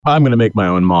I'm going to make my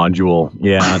own module.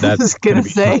 Yeah, that's I was going to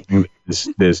say.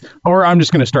 Or I'm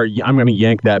just going to I'm going to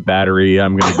yank that battery.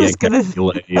 I'm going to yank that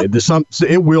relay.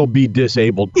 It will be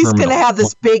disabled. He's going to have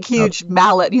this big, huge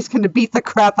mallet. He's going to beat the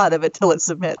crap out of it till it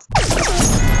submits.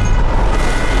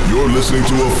 You're listening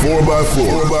to a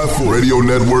 4x4 Radio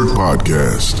Network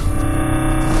podcast.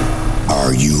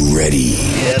 Are you ready?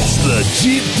 It's the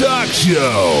Jeep Talk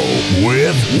Show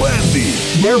with Wendy.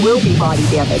 There will be body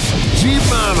damage. Jeep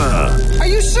Mama. Are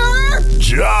you sure?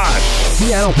 Josh.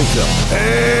 Yeah, I don't think so.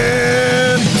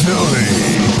 And Tony.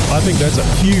 I think that's a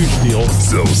huge deal.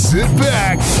 So sit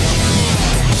back,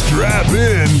 strap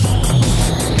in,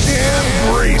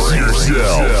 and brace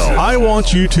yourself. I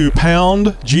want you to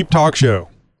pound Jeep Talk Show.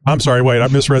 I'm sorry, wait, I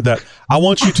misread that. I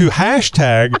want you to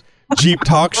hashtag Jeep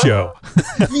Talk Show.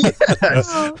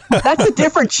 Yes. That's a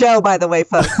different show, by the way,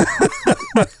 folks.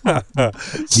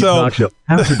 Jeep Talk Show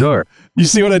after dark. You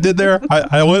see what I did there?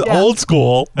 I went old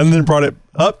school and then brought it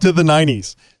up to the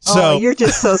 90s. So you're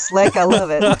just so slick. I love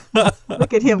it.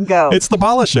 Look at him go. It's the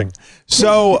polishing.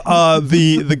 So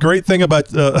the great thing about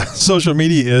social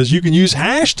media is you can use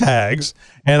hashtags,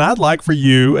 and I'd like for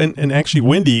you, and actually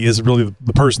Wendy is really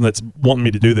the person that's wanting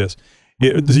me to do this,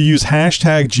 to use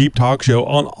hashtag Jeep Talk Show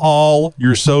on all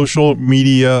your social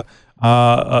media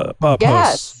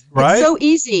posts. Right? It's so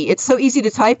easy. It's so easy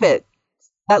to type it.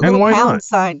 That little pound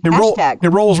sign, hashtag. It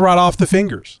rolls right off the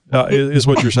fingers, is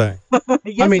what you're saying.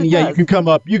 Yes, I mean, you can come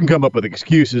up with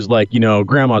excuses like,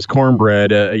 grandma's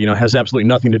cornbread, has absolutely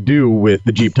nothing to do with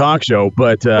the Jeep Talk Show.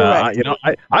 But, I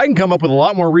can come up with a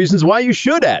lot more reasons why you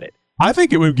should add it. I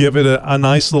think it would give it a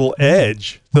nice little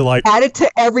edge to add it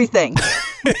to everything.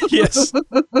 Yes,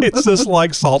 it's just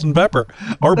like salt and pepper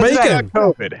or That's bacon. Right.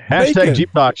 COVID. Hashtag Bacon.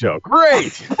 Jeep Talk Show.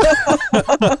 Great.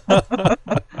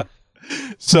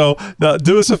 So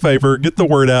do us a favor, get the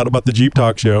word out about the Jeep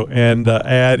Talk Show and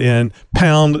add in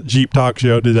pound Jeep Talk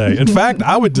Show today. In fact,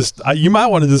 I would you might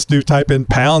want to just type in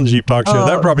pound Jeep Talk Show.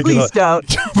 That probably don't.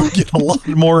 get a lot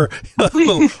more.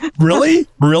 Really?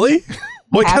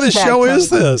 What kind of show is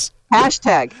this?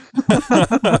 Hashtag.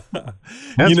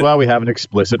 That's why we have an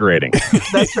explicit rating.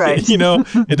 That's right.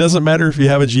 It doesn't matter if you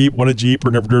have a Jeep, want a Jeep,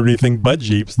 or never driven anything but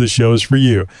Jeeps. This show is for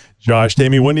you. Josh,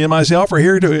 Tammy, Wendy, and myself are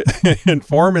here to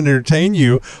inform and entertain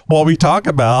you while we talk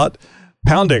about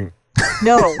pounding.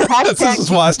 No, This is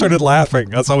why I started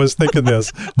laughing as I was thinking this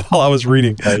while I was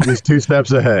reading. He's 2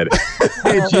 steps ahead.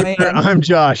 Hey, Jeeper, I'm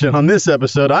Josh, and on this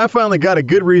episode, I finally got a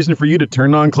good reason for you to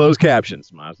turn on closed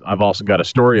captions. I've also got a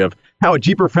story of how a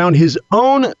Jeeper found his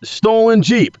own stolen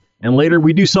Jeep. And later,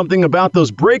 we do something about those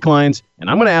brake lines, and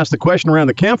I'm going to ask the question around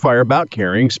the campfire about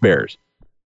carrying spares.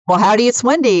 Well, howdy, it's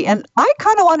Wendy, and I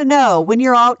kind of want to know, when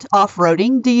you're out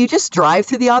off-roading, do you just drive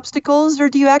through the obstacles, or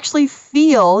do you actually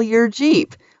feel your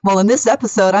Jeep? Well, in this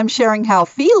episode, I'm sharing how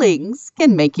feelings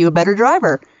can make you a better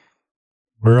driver.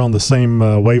 We're on the same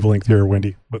wavelength here,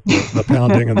 Wendy, with the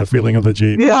pounding and the feeling of the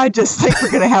Jeep. Yeah, I just think we're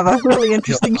going to have a really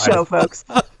interesting show, folks.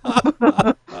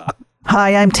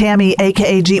 Hi, I'm Tammy,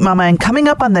 a.k.a. Jeep Mama, and coming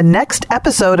up on the next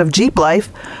episode of Jeep Life,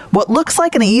 what looks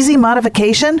like an easy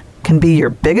modification can be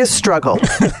your biggest struggle.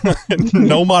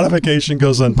 No modification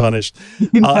goes unpunished,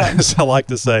 as I like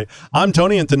to say. I'm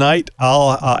Tony, and tonight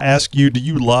I'll ask you, do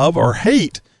you love or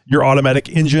hate your automatic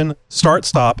engine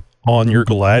start-stop on your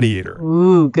Gladiator?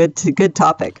 Ooh, good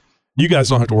topic. You guys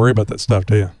don't have to worry about that stuff,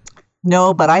 do you?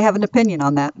 No, but I have an opinion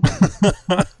on that.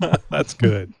 That's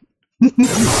good.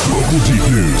 Local Jeep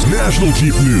news, national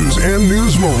Jeep news, and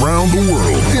news from around the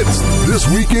world. It's This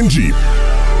Week in Jeep.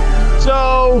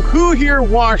 So, who here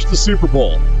watched the Super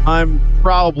Bowl? I'm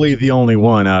probably the only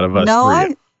one out of us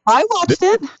three. I watched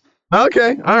it.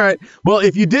 Okay, all right. Well,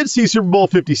 if you did see Super Bowl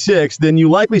 56, then you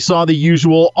likely saw the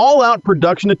usual all-out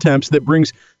production attempts that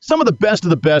brings some of the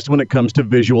best when it comes to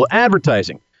visual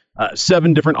advertising.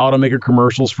 7 different automaker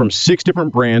commercials from 6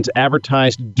 different brands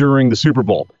advertised during the Super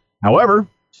Bowl. However,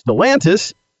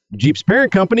 Stellantis, Jeep's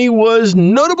parent company, was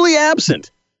notably absent.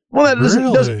 Well, that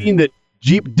doesn't mean that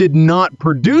Jeep did not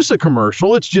produce a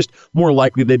commercial. It's just more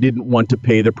likely they didn't want to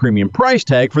pay the premium price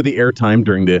tag for the airtime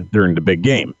during the big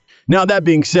game. Now, that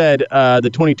being said, the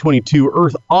 2022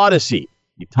 Earth Odyssey,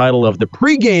 the title of the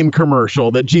pregame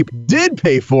commercial that Jeep did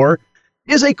pay for,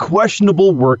 is a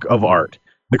questionable work of art.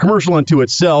 The commercial unto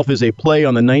itself is a play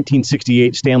on the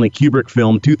 1968 Stanley Kubrick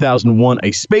film 2001: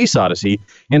 A Space Odyssey,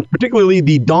 and particularly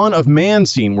the Dawn of Man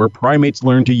scene where primates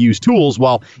learn to use tools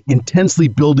while intensely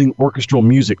building orchestral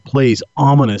music plays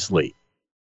ominously.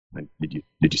 Did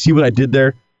you see what I did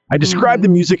there? I described the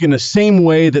music in the same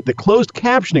way that the closed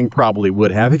captioning probably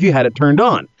would have if you had it turned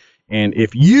on. And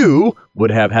if you would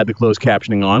have had the closed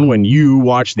captioning on when you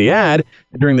watched the ad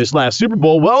during this last Super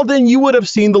Bowl, well, then you would have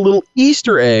seen the little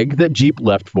Easter egg that Jeep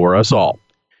left for us all.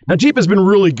 Now, Jeep has been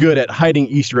really good at hiding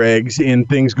Easter eggs in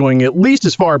things going at least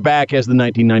as far back as the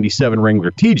 1997 Wrangler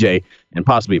TJ, and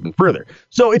possibly even further.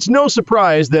 So it's no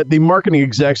surprise that the marketing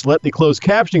execs let the closed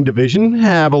captioning division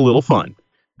have a little fun.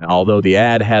 Now, although the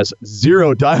ad has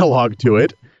zero dialogue to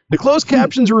it, the closed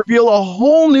captions reveal a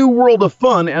whole new world of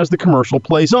fun as the commercial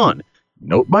plays on.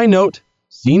 Note by note,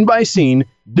 scene by scene,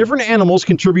 different animals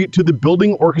contribute to the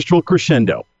building orchestral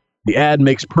crescendo. The ad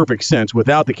makes perfect sense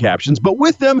without the captions, but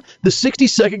with them, the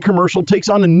 60-second commercial takes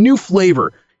on a new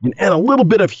flavor, and a little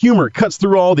bit of humor cuts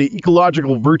through all the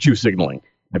ecological virtue signaling.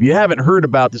 If you haven't heard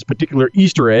about this particular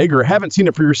Easter egg or haven't seen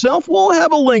it for yourself, we'll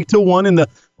have a link to one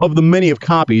of the many of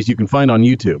copies you can find on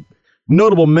YouTube.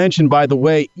 Notable mention, by the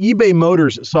way, eBay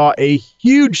Motors saw a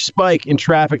huge spike in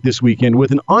traffic this weekend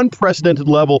with an unprecedented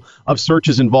level of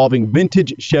searches involving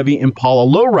vintage Chevy Impala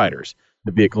lowriders,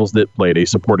 the vehicles that played a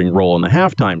supporting role in the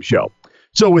halftime show.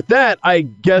 So with that, I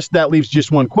guess that leaves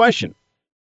just one question.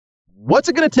 What's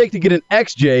it going to take to get an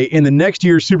XJ in the next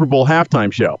year's Super Bowl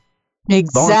halftime show?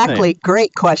 Exactly.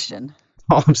 Great question.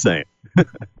 All I'm saying.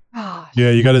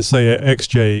 Yeah, you got to say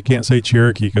XJ. You can't say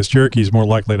Cherokee because Cherokee is more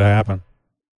likely to happen.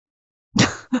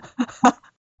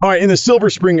 All right, in the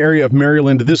Silver Spring area of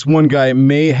Maryland, this one guy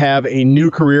may have a new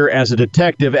career as a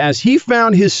detective as he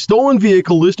found his stolen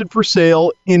vehicle listed for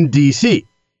sale in D.C.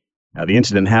 Now, the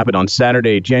incident happened on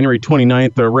Saturday, January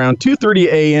 29th, around 2:30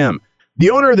 a.m. The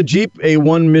owner of the Jeep, a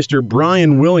one Mr.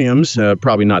 Brian Williams,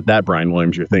 probably not that Brian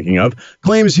Williams you're thinking of,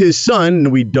 claims his son,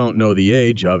 and we don't know the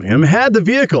age of him, had the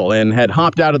vehicle and had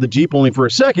hopped out of the Jeep only for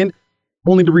a second,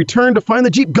 only to return to find the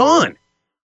Jeep gone.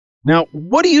 Now,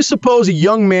 what do you suppose a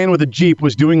young man with a Jeep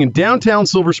was doing in downtown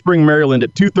Silver Spring, Maryland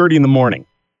at 2:30 in the morning?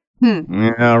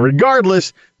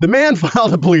 Regardless, the man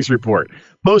filed a police report,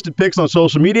 posted pics on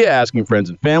social media asking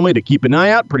friends and family to keep an eye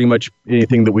out, pretty much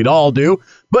anything that we'd all do.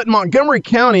 But in Montgomery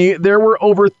County, there were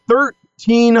over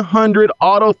 1,300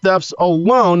 auto thefts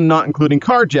alone, not including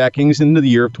carjackings, into the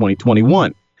year of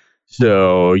 2021.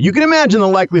 So you can imagine the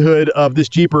likelihood of this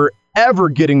Jeeper ever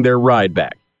getting their ride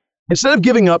back. Instead of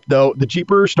giving up, though, the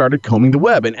Jeeper started combing the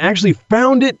web and actually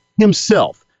found it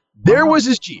himself. There was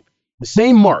his Jeep, the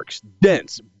same marks,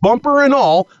 dents, bumper and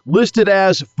all, listed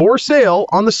as for sale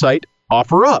on the site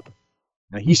OfferUp.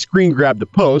 Now, he screen grabbed the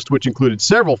post, which included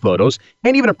several photos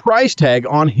and even a price tag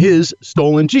on his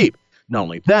stolen Jeep. Not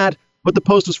only that, but the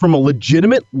post was from a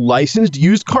legitimate licensed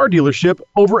used car dealership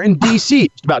over in D.C.,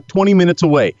 just about 20 minutes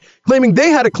away, claiming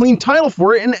they had a clean title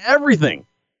for it and everything.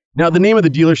 Now, the name of the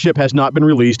dealership has not been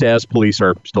released as police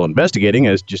are still investigating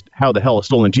as just how the hell a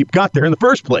stolen Jeep got there in the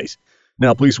first place.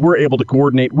 Now, police were able to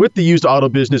coordinate with the used auto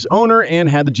business owner and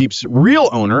had the Jeep's real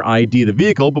owner ID the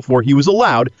vehicle before he was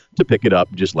allowed to pick it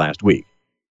up just last week.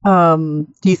 Do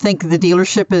you think the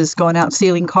dealership is going out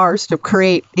stealing cars to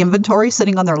create inventory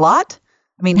sitting on their lot?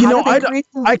 I mean,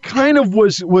 I kind of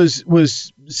was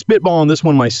spitballing this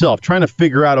one myself, trying to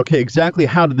figure out, okay, exactly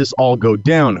how did this all go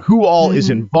down? Who all is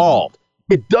involved?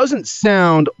 It doesn't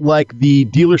sound like the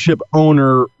dealership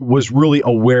owner was really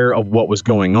aware of what was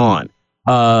going on.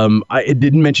 It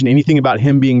didn't mention anything about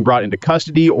him being brought into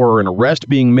custody or an arrest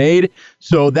being made.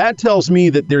 So that tells me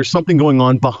that there's something going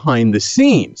on behind the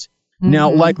scenes. Now,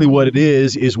 likely what it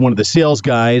is one of the sales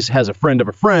guys has a friend of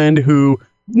a friend who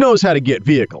knows how to get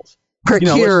vehicles.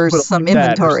 Procures some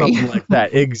inventory. Something like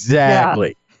that. Exactly.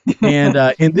 Yeah.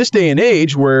 And in this day and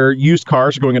age where used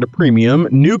cars are going at a premium,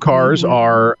 new cars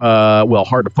are,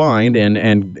 hard to find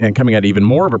and coming at even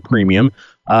more of a premium.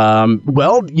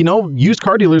 Used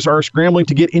car dealers are scrambling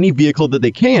to get any vehicle that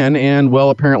they can. And,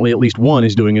 apparently at least one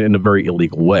is doing it in a very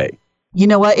illegal way. You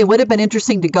know what? It would have been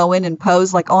interesting to go in and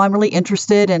pose like, I'm really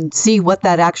interested and see what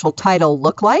that actual title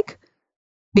looked like.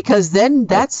 Because then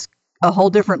that's a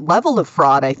whole different level of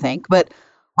fraud, I think. But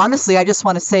honestly, I just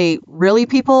want to say, really,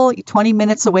 people, 20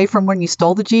 minutes away from when you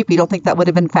stole the Jeep, you don't think that would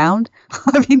have been found?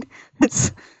 I mean,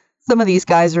 some of these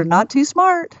guys are not too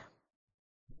smart.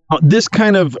 This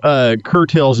kind of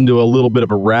curtails into a little bit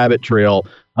of a rabbit trail,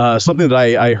 something that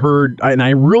I heard, and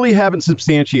I really haven't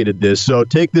substantiated this, so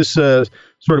take this sort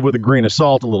of with a grain of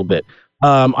salt a little bit.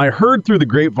 I heard through the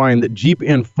grapevine that Jeep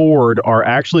and Ford are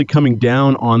actually coming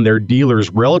down on their dealers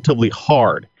relatively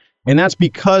hard. And that's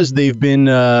because they've been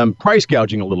price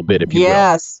gouging a little bit, if you will.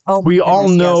 Yes. Oh, we all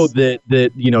know that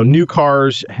new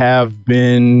cars have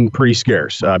been pretty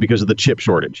scarce because of the chip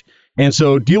shortage. And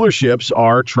so dealerships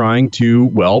are trying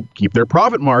to, keep their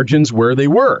profit margins where they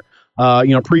were,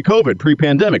 pre-COVID,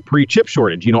 pre-pandemic, pre-chip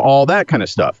shortage, all that kind of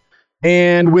stuff.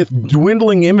 And with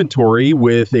dwindling inventory,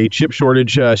 with a chip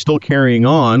shortage still carrying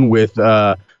on, with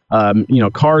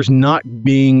cars not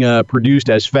being produced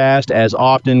as fast, as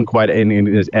often,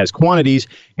 as quantities,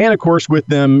 and of course with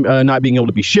them not being able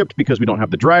to be shipped because we don't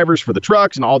have the drivers for the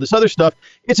trucks and all this other stuff,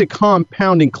 it's a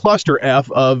compounding cluster F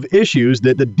of issues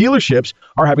that the dealerships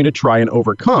are having to try and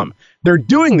overcome. They're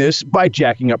doing this by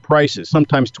jacking up prices,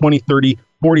 sometimes 20, 30,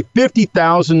 40,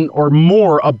 50,000 or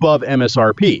more above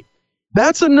MSRP.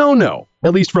 That's a no-no,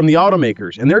 at least from the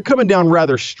automakers, and they're coming down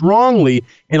rather strongly,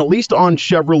 and at least on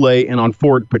Chevrolet and on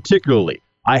Ford particularly.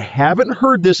 I haven't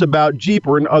heard this about Jeep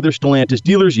or in other Stellantis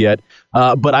dealers yet,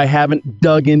 but I haven't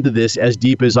dug into this as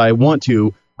deep as I want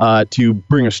to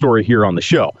bring a story here on the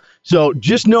show. So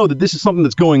just know that this is something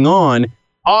that's going on.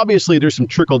 Obviously, there's some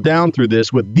trickle down through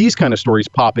this with these kind of stories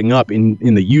popping up in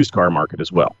the used car market as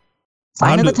well.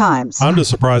 Sign of the times. I'm just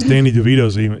surprised Danny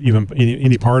DeVito's even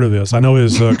any part of this. I know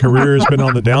his career has been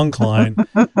on the downcline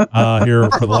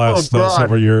here for the last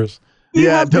several years.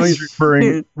 Yeah, Tony's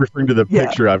referring to the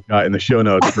picture I've got in the show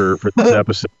notes for this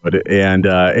episode, and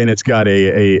it's got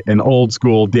an old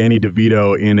school Danny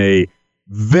DeVito in a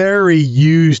very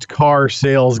used car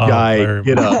sales guy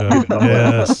get up,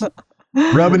 yes,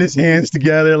 rubbing his hands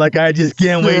together like I just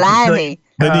can't wait.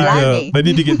 They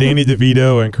need to get Danny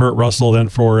DeVito and Kurt Russell in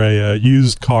for a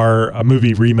used car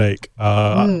movie remake.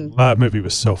 That movie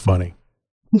was so funny.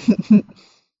 A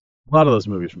lot of those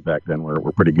movies from back then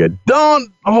were pretty good.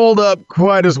 Don't hold up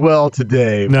quite as well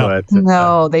today. No, but,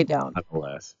 no, they don't.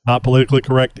 Nonetheless. Not politically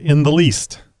correct in the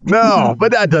least. No,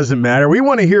 but that doesn't matter. We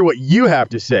want to hear what you have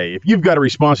to say. If you've got a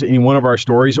response to any one of our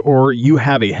stories, or you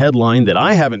have a headline that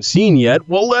I haven't seen yet,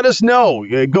 well, let us know.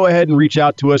 Go ahead and reach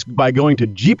out to us by going to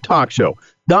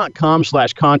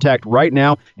jeeptalkshow.com/contact right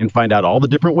now and find out all the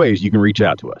different ways you can reach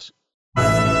out to us.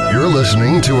 You're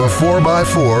listening to a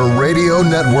 4x4 Radio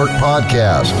Network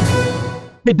podcast.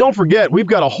 Hey, don't forget, we've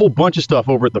got a whole bunch of stuff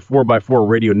over at the 4x4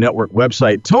 Radio Network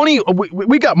website. Tony,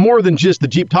 we got more than just the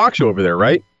Jeep Talk Show over there,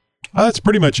 right? That's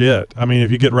pretty much it. I mean,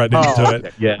 if you get right into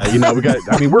it. Yeah,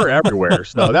 we're everywhere,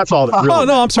 so that's all that really. Oh,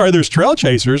 no, I'm sorry. There's Trail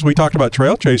Chasers. We talked about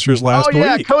Trail Chasers last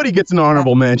week. Cody gets an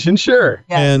honorable mention, sure.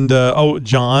 Yeah. And,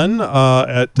 John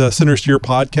at Center Steer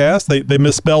Podcast, they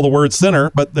misspell the word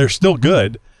center, but they're still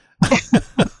good.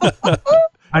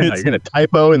 I know, you're going to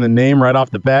typo in the name right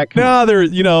off the bat. No,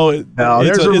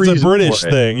 it's a British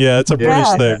thing. Yeah, it's a British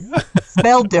thing.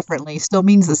 Spelled differently, still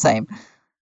means the same.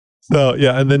 So,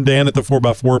 yeah, and then Dan at the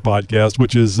 4x4 podcast,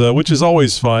 which is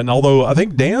always fun. Although I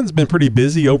think Dan's been pretty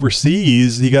busy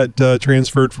overseas. He got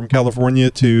transferred from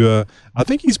California to, I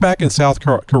think he's back in South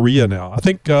Korea now. I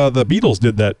think the Beatles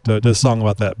did a song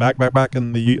about that back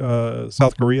in the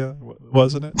South Korea,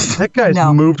 wasn't it? That guy's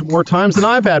moved more times than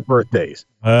I've had birthdays.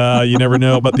 You never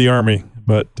know about the Army.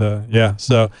 But, yeah,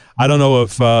 so I don't know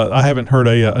if I haven't heard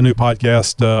a new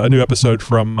podcast, a new episode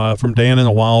from Dan in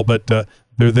a while, but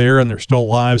they're there and they're still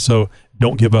alive, so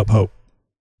don't give up hope.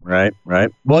 Right.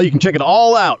 Well, you can check it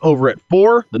all out over at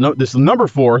this is the number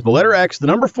 4, the letter X, the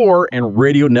number 4, and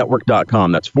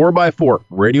radionetwork.com. That's 4x4,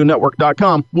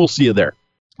 radionetwork.com. We'll see you there.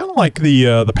 Kind of like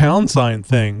the pound sign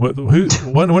thing.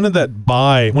 When did that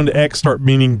buy? When did X start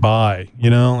meaning buy?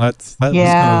 That's kind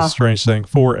of a strange thing.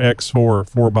 4x4,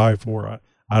 4x4.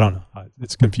 I don't know.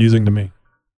 It's confusing to me.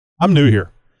 I'm new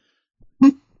here.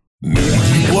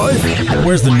 What?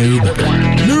 Where's the noob?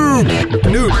 Noob!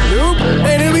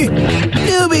 Hey,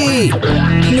 newbie!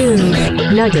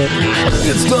 Noob Nugget.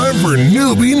 It's time for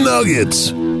Newbie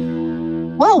Nuggets.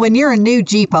 Well, when you're a new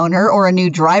Jeep owner or a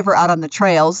new driver out on the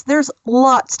trails, there's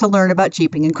lots to learn about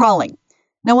Jeeping and crawling.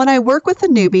 Now, when I work with a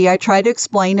newbie, I try to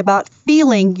explain about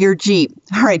feeling your Jeep.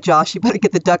 All right, Josh, you better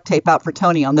get the duct tape out for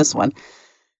Tony on this one.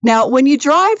 Now, when you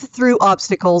drive through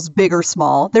obstacles, big or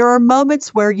small, there are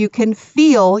moments where you can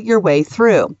feel your way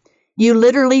through. You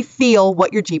literally feel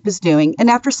what your Jeep is doing,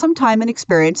 and after some time and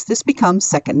experience, this becomes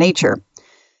second nature.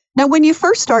 Now, when you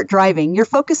first start driving, you're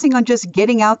focusing on just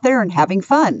getting out there and having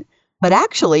fun. But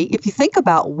actually, if you think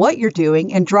about what you're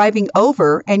doing and driving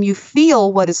over and you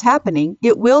feel what is happening,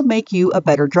 it will make you a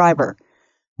better driver.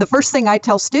 The first thing I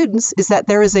tell students is that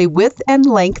there is a width and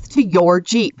length to your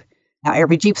Jeep. Now,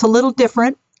 every Jeep's a little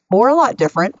different, or a lot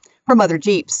different, from other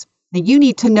Jeeps. Now, you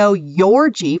need to know your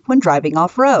Jeep when driving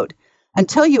off-road.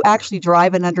 Until you actually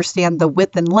drive and understand the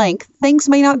width and length, things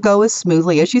may not go as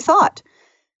smoothly as you thought.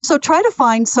 So try to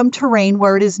find some terrain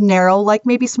where it is narrow, like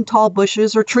maybe some tall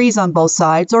bushes or trees on both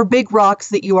sides, or big rocks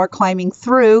that you are climbing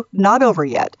through, not over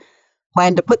yet.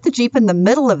 Plan to put the Jeep in the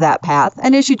middle of that path,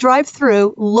 and as you drive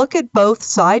through, look at both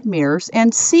side mirrors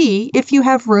and see if you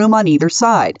have room on either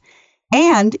side,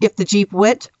 and if the Jeep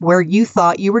went where you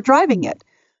thought you were driving it.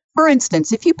 For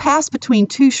instance, if you pass between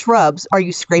two shrubs, are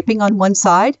you scraping on one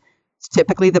side? It's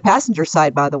typically the passenger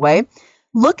side, by the way.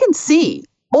 Look and see.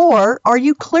 Or are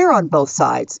you clear on both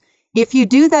sides? If you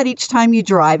do that each time you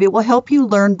drive, it will help you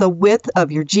learn the width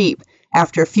of your Jeep.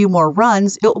 After a few more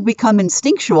runs, it will become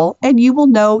instinctual and you will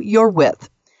know your width.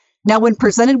 Now, when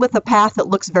presented with a path that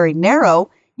looks very narrow,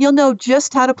 you'll know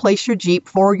just how to place your Jeep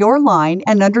for your line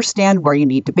and understand where you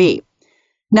need to be.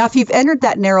 Now, if you've entered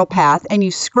that narrow path and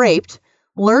you scraped,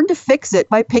 learn to fix it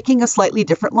by picking a slightly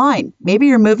different line. Maybe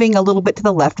you're moving a little bit to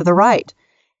the left or the right.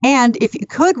 And if you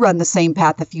could run the same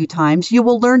path a few times, you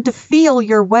will learn to feel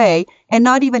your way and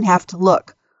not even have to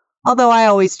look. Although I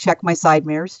always check my side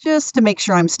mirrors just to make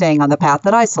sure I'm staying on the path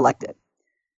that I selected.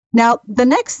 Now, the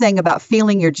next thing about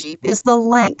feeling your Jeep is the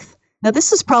length. Now,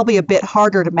 this is probably a bit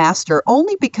harder to master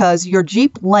only because your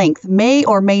Jeep length may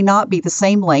or may not be the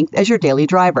same length as your daily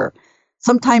driver.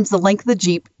 Sometimes the length of the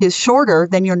Jeep is shorter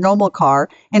than your normal car,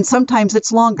 and sometimes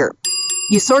it's longer.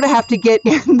 You sort of have to get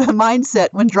in the mindset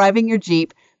when driving your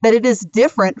Jeep that it is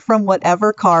different from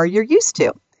whatever car you're used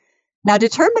to. Now,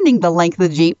 determining the length of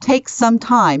the Jeep takes some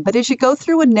time, but as you go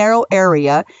through a narrow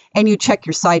area and you check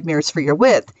your side mirrors for your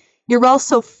width, you're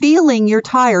also feeling your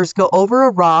tires go over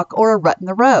a rock or a rut in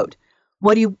the road.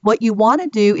 What you want to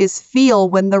do is feel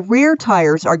when the rear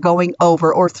tires are going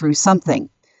over or through something.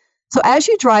 So as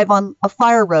you drive on a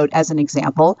fire road, as an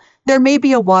example, there may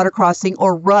be a water crossing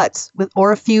or ruts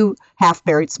or a few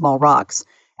half-buried small rocks.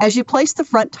 As you place the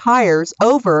front tires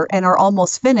over and are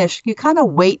almost finished, you kind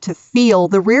of wait to feel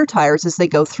the rear tires as they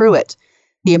go through it.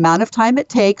 The amount of time it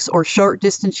takes or short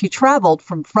distance you traveled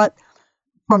from front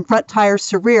tires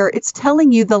to rear, it's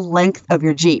telling you the length of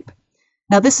your Jeep.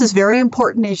 Now, this is very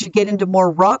important as you get into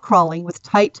more rock crawling with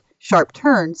tight, sharp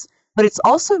turns, but it's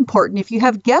also important if you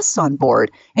have guests on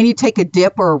board and you take a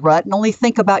dip or a rut and only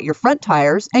think about your front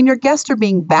tires and your guests are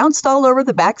being bounced all over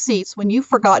the back seats when you've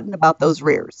forgotten about those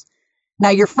rears. Now,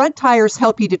 your front tires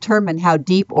help you determine how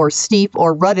deep or steep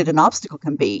or rutted an obstacle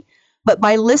can be, but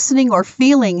by listening or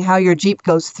feeling how your Jeep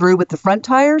goes through with the front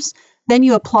tires, then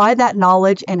you apply that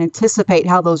knowledge and anticipate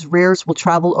how those rears will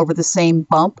travel over the same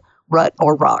bump, rut,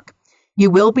 or rock.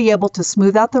 You will be able to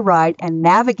smooth out the ride and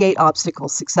navigate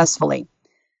obstacles successfully.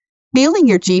 Feeling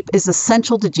your Jeep is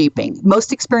essential to Jeeping.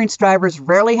 Most experienced drivers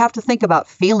rarely have to think about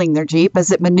feeling their Jeep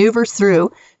as it maneuvers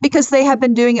through because they have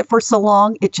been doing it for so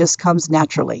long, it just comes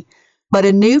naturally. But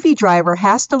a newbie driver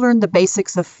has to learn the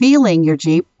basics of feeling your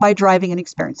Jeep by driving and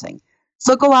experiencing.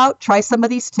 So go out, try some of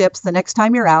these tips the next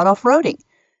time you're out off-roading.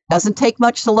 Doesn't take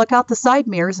much to look out the side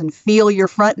mirrors and feel your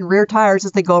front and rear tires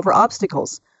as they go over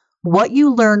obstacles. What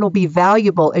you learn will be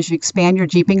valuable as you expand your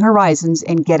Jeeping horizons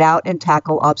and get out and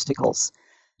tackle obstacles.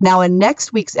 Now, in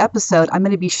next week's episode, I'm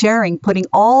going to be sharing putting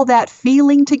all that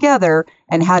feeling together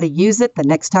and how to use it the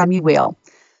next time you will.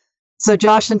 So,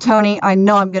 Josh and Tony, I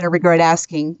know I'm going to regret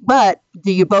asking, but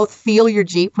do you both feel your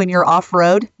Jeep when you're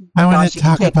off-road? I want to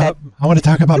talk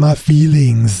about my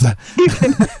feelings.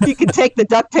 You can take the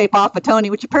duct tape off of Tony,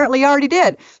 which apparently you already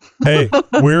did. Hey,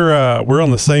 we're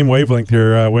on the same wavelength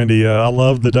here, Wendy. I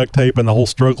love the duct tape and the whole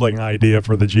struggling idea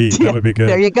for the Jeep. That would be good.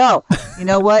 There you go. You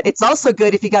know what? It's also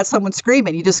good if you got someone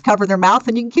screaming. You just cover their mouth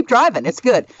and you can keep driving. It's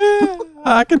good.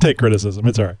 I can take criticism.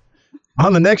 It's all right.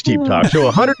 On the next Jeep Talk Show,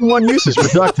 101 uses for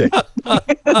duct tape.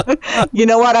 You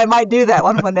know what? I might do that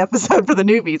one episode for the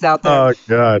newbies out there. Oh,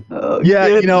 God. Yeah,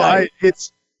 you know,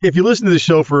 if you listen to the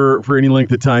show for any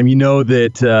length of time, you know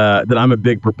that I'm a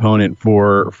big proponent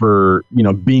for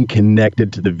being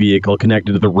connected to the vehicle,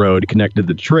 connected to the road, connected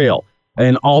to the trail,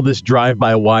 and all this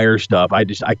drive-by-wire stuff.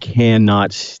 I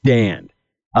cannot stand.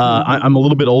 I'm a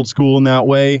little bit old school in that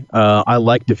way. I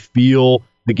like to feel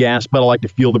the gas pedal. I like to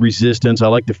feel the resistance. I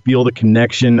like to feel the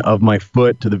connection of my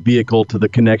foot to the vehicle, to the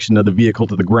connection of the vehicle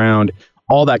to the ground,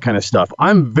 all that kind of stuff.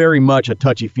 I'm very much a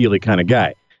touchy-feely kind of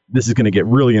guy. This is going to get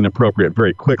really inappropriate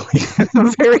very quickly.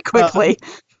 Very quickly.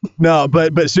 No,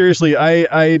 but seriously,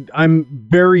 I'm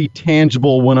very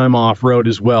tangible when I'm off road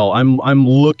as well. I'm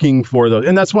looking for those,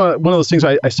 and that's one of those things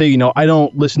I say. You know, I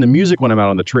don't listen to music when I'm out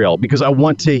on the trail because I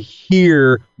want to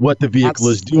hear what the vehicle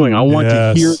is doing. I want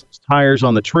to hear the tires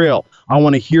on the trail. I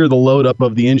want to hear the load up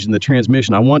of the engine, the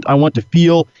transmission. I want to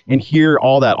feel and hear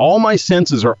all that. All my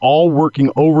senses are all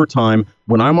working overtime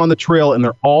when I'm on the trail, and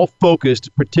they're all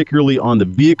focused particularly on the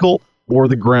vehicle or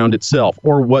the ground itself,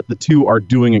 or what the two are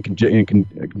doing in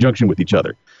conjunction with each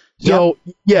other. So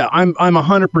yeah, I'm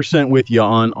 100% with you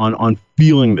on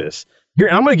feeling this. Here,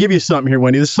 I'm going to give you something here,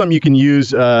 Wendy. This is something you can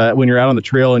use when you're out on the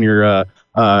trail and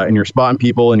you're spotting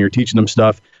people and you're teaching them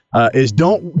stuff. Is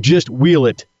don't just wheel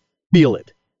it, feel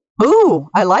it. Ooh,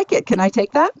 I like it. Can I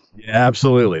take that? Yeah,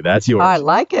 absolutely. That's yours. I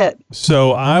like it.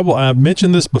 So I've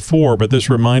mentioned this before, but this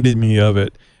reminded me of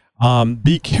it.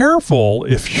 Be careful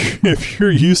if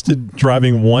you're used to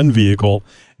driving one vehicle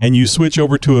and you switch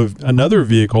over to another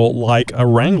vehicle like a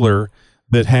Wrangler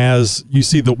that has, you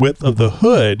see the width of the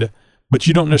hood, but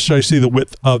you don't necessarily see the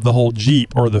width of the whole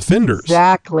Jeep or the fenders.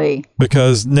 Exactly.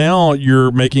 Because now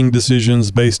you're making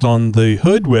decisions based on the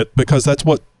hood width, because that's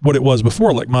what it was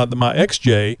before. Like my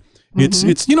XJ, it's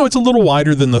it's a little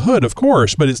wider than the hood, of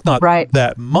course, but it's not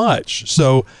that much.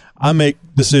 So I make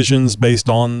decisions based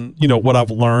on what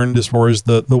I've learned as far as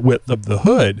the width of the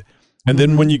hood. And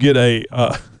then when you get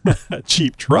a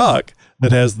cheap truck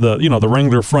that has the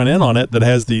Wrangler front end on it that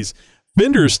has these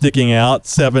fenders sticking out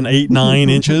 7, 8, 9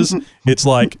 inches, it's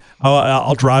like,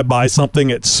 I'll drive by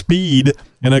something at speed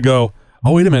and I go,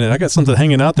 oh, wait a minute, I got something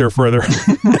hanging out there further.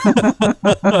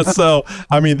 So,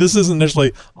 I mean, this isn't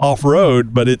necessarily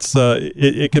off-road, but it's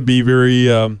it could be very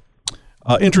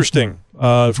interesting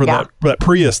for that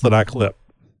Prius that I clip.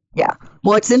 Yeah.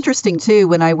 Well, it's interesting, too,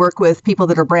 when I work with people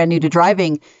that are brand new to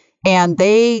driving, and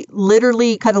they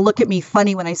literally kind of look at me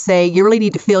funny when I say, you really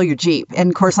need to feel your Jeep. And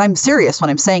of course, I'm serious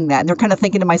when I'm saying that. And they're kind of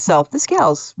thinking to myself, this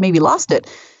gal's maybe lost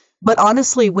it. But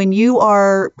honestly, when you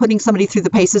are putting somebody through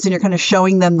the paces and you're kind of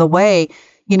showing them the way,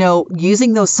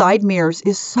 using those side mirrors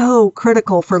is so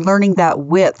critical for learning that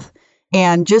width.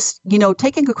 And just,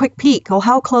 taking a quick peek. Oh,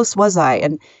 how close was I?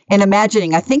 And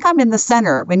imagining, I think I'm in the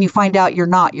center. When you find out you're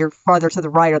not, you're farther to the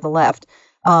right or the left.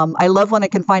 I love when I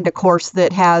can find a course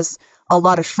that has a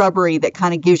lot of shrubbery that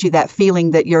kind of gives you that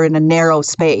feeling that you're in a narrow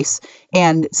space,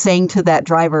 and saying to that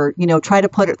driver, try to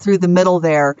put it through the middle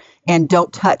there and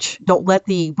don't let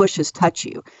the bushes touch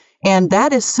you. And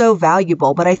that is so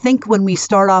valuable. But I think when we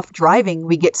start off driving,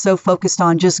 we get so focused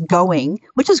on just going,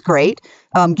 which is great,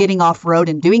 getting off road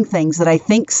and doing things, that I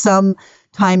think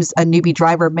sometimes a newbie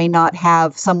driver may not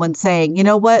have someone saying, you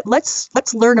know what, let's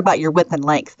learn about your width and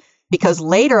length. Because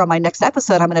later on my next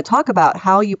episode, I'm going to talk about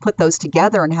how you put those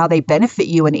together and how they benefit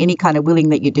you in any kind of wheeling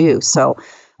that you do. So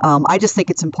I just think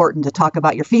it's important to talk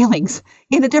about your feelings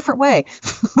in a different way.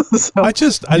 So, I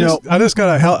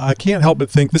can't help but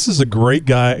think this is a great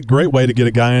way to get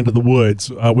a guy into the woods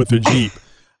with their Jeep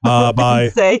by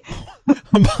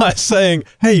saying,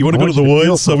 hey, you want to go to the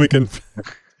woods so we can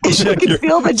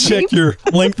check your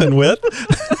length and width?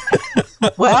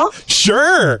 Well,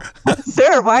 sure,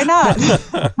 why not?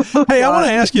 Hey, I want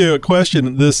to ask you a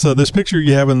question. This picture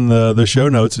you have in the show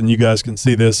notes, and you guys can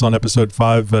see this on episode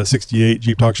 568,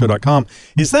 JeepTalkShow.com.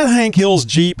 Is that Hank Hill's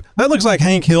Jeep? That looks like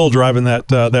Hank Hill driving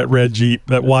that red Jeep,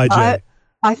 that YJ.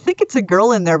 I think it's a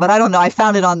girl in there, but I don't know. I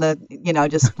found it on the,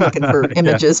 just looking for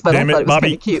images, but I thought it was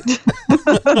kind of cute.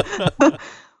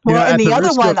 Well, and the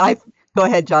other one, go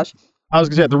ahead, Josh. I was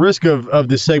going to say, at the risk of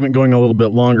this segment going a little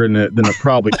bit longer than it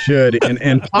probably should,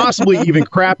 and possibly even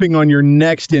crapping on your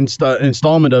next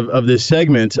installment of this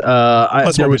segment,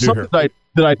 there was something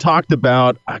that I talked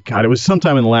about. God, it was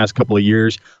sometime in the last couple of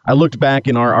years. I looked back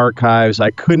in our archives.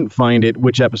 I couldn't find it,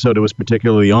 which episode it was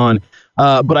particularly on.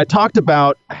 But I talked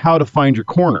about how to find your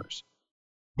corners.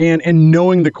 And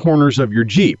knowing the corners of your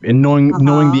Jeep, and knowing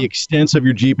the extents of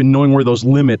your Jeep, and knowing where those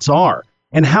limits are.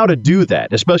 And how to do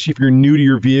that, especially if you're new to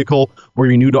your vehicle or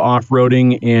you're new to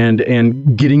off-roading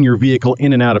and getting your vehicle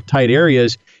in and out of tight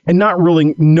areas, and not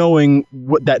really knowing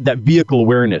what that vehicle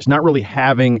awareness, not really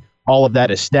having all of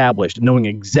that established, knowing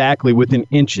exactly within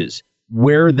inches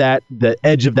where the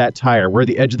edge of that tire, where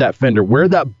the edge of that fender, where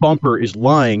that bumper is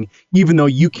lying, even though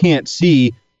you can't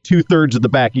see 2/3 of the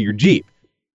back of your Jeep.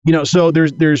 So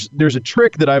there's a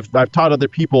trick that I've taught other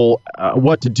people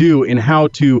what to do and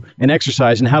an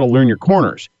exercise and how to learn your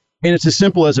corners. And it's as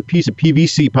simple as a piece of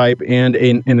PVC pipe and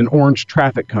an orange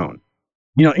traffic cone.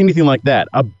 Anything like that,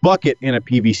 a bucket and a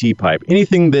PVC pipe,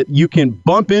 anything that you can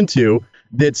bump into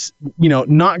that's,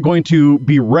 not going to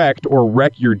be wrecked or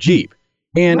wreck your Jeep.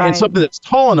 And something that's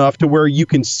tall enough to where you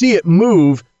can see it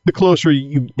move the closer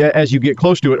as you get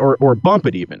close to it, or bump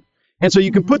it even. And so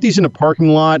you can put these in a parking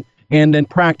lot and then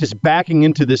practice backing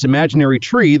into this imaginary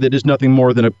tree that is nothing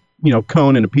more than a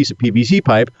cone and a piece of PVC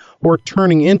pipe, or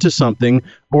turning into something,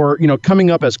 or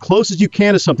coming up as close as you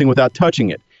can to something without touching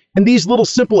it. And these little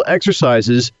simple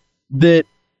exercises that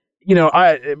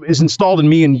is installed in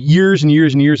me in years and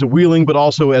years and years of wheeling, but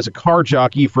also as a car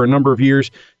jockey for a number of years,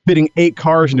 fitting 8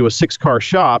 cars into a 6-car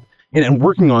shop and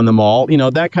working on them all,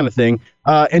 that kind of thing,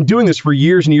 and doing this for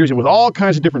years and years, and with all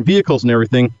kinds of different vehicles and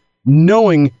everything,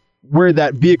 knowing where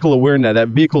that vehicle awareness, that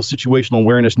vehicle situational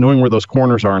awareness, knowing where those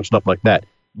corners are and stuff like that.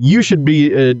 You should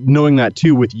be knowing that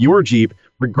too with your Jeep,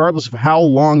 regardless of how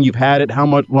long you've had it, how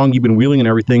much long you've been wheeling and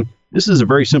everything. this is a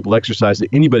very simple exercise that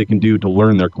anybody can do to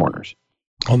learn their corners.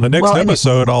 On the next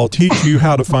episode, I'll teach you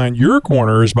how to find your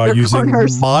corners by using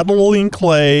modeling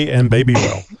clay and baby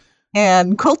oil.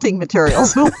 And quilting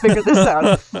materials. We'll figure this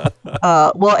out.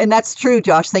 Well, and that's true,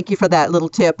 Josh. Thank you for that little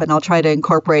tip. And I'll try to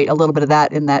incorporate a little bit of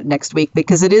that in that next week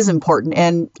because it is important.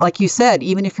 And like you said,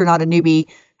 even if you're not a newbie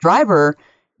driver,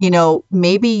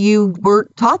 maybe you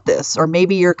weren't taught this, or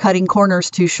maybe you're cutting corners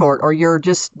too short, or you're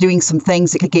just doing some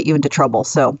things that could get you into trouble.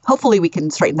 So hopefully we can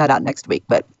straighten that out next week,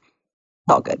 but it's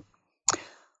all good.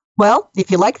 Well, if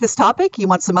you like this topic, you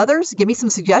want some others, give me some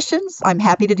suggestions. I'm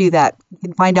happy to do that. You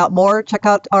can find out more. Check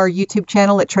out our YouTube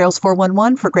channel at Trails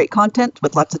 411 for great content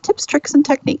with lots of tips, tricks, and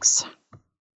techniques.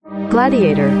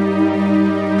 Gladiator.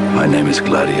 My name is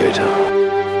Gladiator.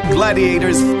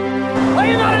 Gladiators. Are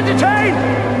you not entertained?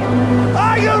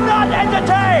 Are you not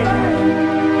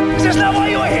entertained? Is this not why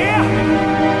you are here?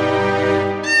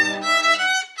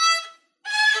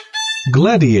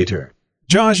 Gladiator.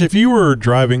 Josh, if you were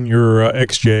driving your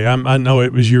XJ, I know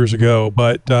it was years ago,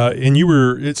 but and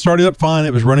it started up fine,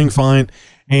 it was running fine,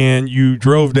 and you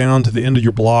drove down to the end of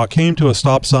your block, came to a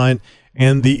stop sign,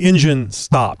 and the engine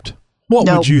stopped. What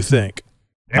would you think?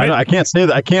 I can't say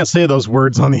that. I can't say those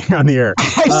words on the air.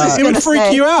 It would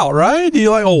freak you out, right?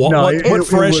 You're like, what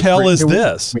fresh hell is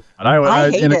this?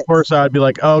 And of course, I'd be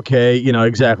like, okay,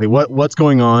 exactly. What's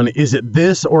going on? Is it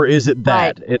this or is it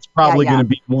that? Right. It's probably going to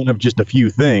be one of just a few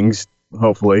things.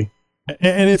 Hopefully.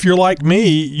 And if you're like me,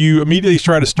 you immediately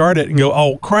try to start it and go,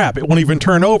 oh, crap, it won't even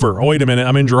turn over. Oh, wait a minute,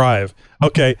 I'm in drive.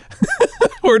 Okay.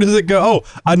 Where does it go? Oh,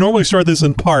 I normally start this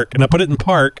in park, and I put it in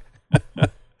park.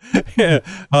 You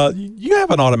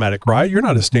have an automatic, right? You're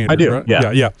not a standard, I do,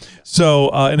 right? yeah. So,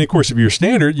 and of course, if you're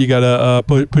standard, you got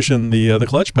to push in the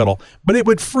clutch pedal. But it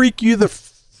would freak you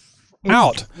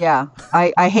out. Yeah,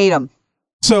 I hate them.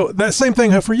 So that same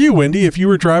thing for you, Wendy. If you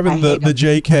were driving the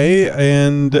JK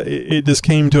and it just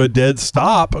came to a dead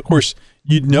stop, of course,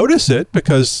 you'd notice it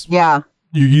because you're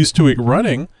used to it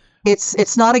running.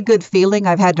 It's not a good feeling.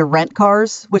 I've had to rent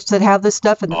cars that have this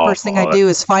stuff, and the first thing I do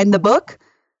is find the book,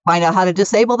 find out how to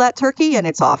disable that turkey, and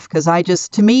it's off. Because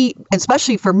to me,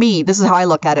 especially for me, this is how I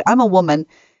look at it. I'm a woman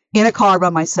in a car by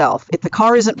myself. If the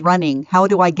car isn't running, how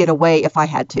do I get away if I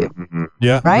had to? Mm-hmm.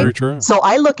 Yeah, right? Very true. So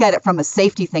I look at it from a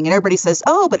safety thing, and everybody says,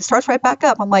 oh, but it starts right back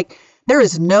up. I'm like, there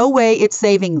is no way it's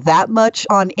saving that much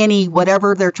on any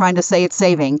whatever they're trying to say it's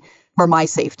saving for my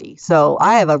safety. So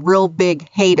I have a real big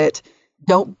hate it.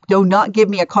 Do not give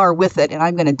me a car with it, and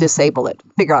I'm going to disable it.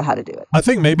 Figure out how to do it. I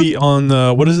think maybe on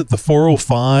the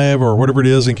 405 or whatever it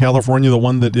is in California, the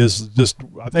one that is just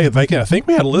I think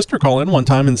we had a listener call in one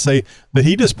time and say that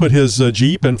he just put his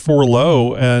Jeep in 4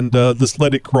 low and just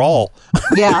let it crawl.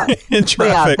 Yeah, in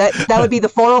traffic. Yeah, that would be the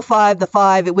 405, the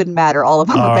 5. It wouldn't matter. All of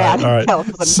them are bad in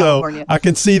California. I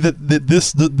can see that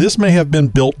this may have been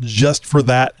built just for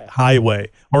that highway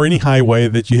or any highway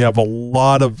that you have a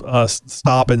lot of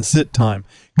stop and sit time.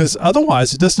 Because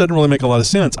otherwise, it just doesn't really make a lot of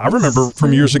sense. I remember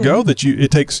from years ago that it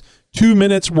takes 2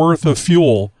 minutes worth of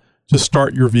fuel to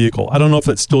start your vehicle. I don't know if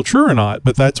that's still true or not,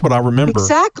 but that's what I remember.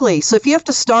 Exactly. So if you have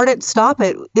to start it and stop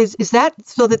it, is that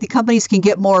so that the companies can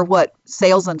get more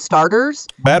sales on starters,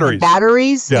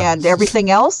 batteries, and everything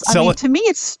else? To me,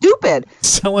 it's stupid.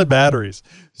 Selling batteries.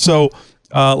 So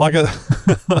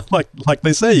like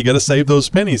they say, you got to save those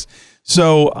pennies.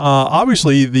 So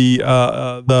obviously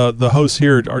the hosts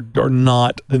here are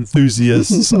not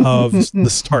enthusiasts of the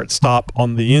start stop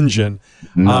on the engine.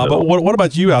 But what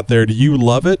about you out there? Do you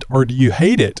love it or do you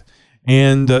hate it?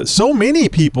 And so many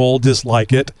people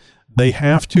dislike it, they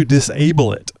have to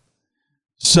disable it.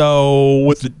 So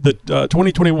with the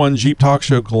 2021 Jeep Talk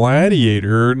Show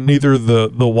Gladiator, neither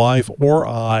the wife or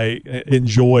I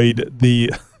enjoyed the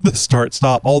start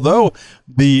stop, although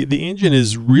the engine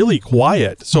is really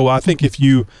quiet. So I think if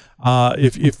you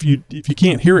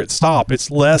can't hear it stop,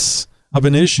 it's less of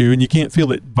an issue, and you can't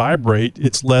feel it vibrate,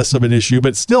 it's less of an issue.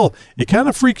 But still, it kind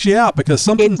of freaks you out because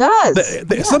something it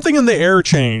does. Something in the air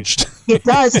changed. It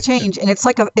does change, and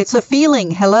it's a feeling.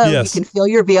 Hello, yes. You can feel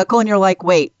your vehicle, and you're like,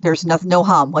 wait, there's no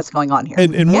hum. What's going on here?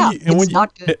 It's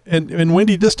not good. And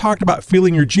Wendy just talked about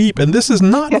feeling your Jeep, and this is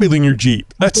not feeling your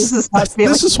Jeep. This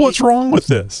is what's wrong with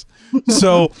this.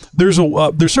 So there's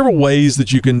several ways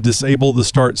that you can disable the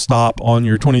start stop on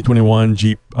your 2021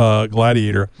 Jeep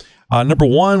Gladiator. Number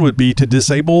one would be to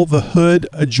disable the hood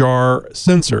ajar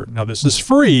sensor. Now this is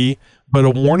free, but a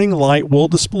warning light will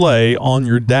display on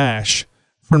your dash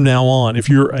from now on. If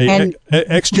you're a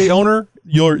XJ owner,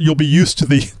 you'll be used to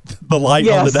the light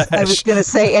on the dash. I was going to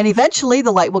say, and eventually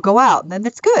the light will go out, and then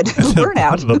it's good. It'll burn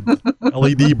out. The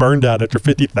LED burned out after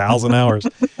 50,000 hours.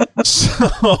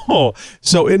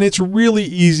 And it's really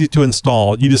easy to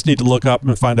install. You just need to look up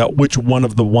and find out which one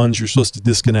of the ones you're supposed to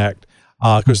disconnect,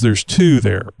 because there's two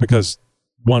there, because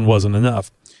one wasn't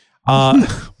enough.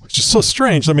 Which is so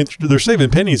strange. I mean, they're saving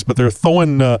pennies, but they're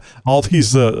throwing all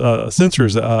these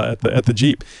sensors at the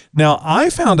Jeep. Now, I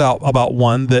found out about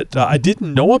one that I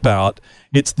didn't know about.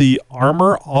 It's the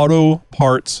Armor Auto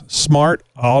Parts Smart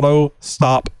Auto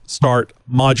Stop Start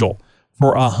Module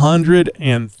for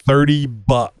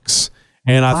 $130.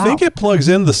 And I think it plugs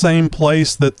in the same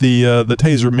place that the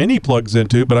Taser Mini plugs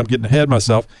into, but I'm getting ahead of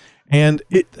myself. And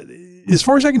it, as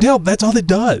far as I can tell, that's all it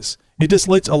does. It just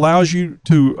allows you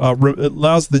to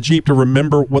allows the Jeep to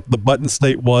remember what the button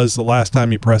state was the last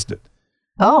time you pressed it.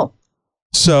 Oh.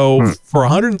 So for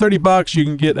 $130, you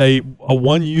can get a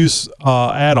one-use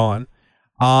add-on,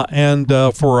 and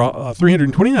for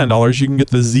 $329, you can get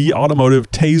the Z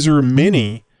Automotive Taser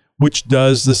Mini, which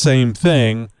does the same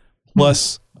thing,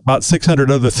 plus about 600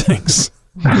 other things.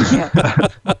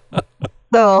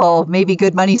 So maybe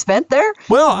good money spent there?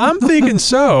 Well, I'm thinking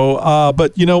so,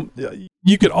 but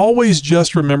you could always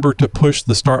just remember to push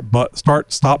the stop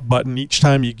button each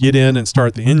time you get in and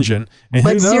start the engine. And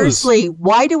but seriously,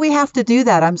 why do we have to do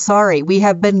that? I'm sorry. We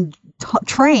have been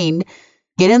trained.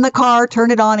 Get in the car, turn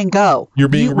it on, and go. You're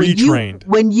being retrained.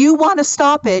 When you want to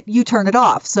stop it, you turn it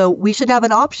off. So we should have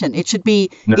an option. It should be,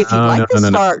 if you'd like to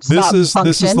start stop function,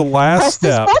 this is the last press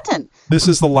step. this button. This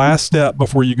is the last step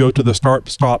before you go to the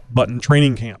stop button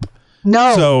training camp.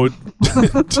 No. So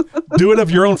do it of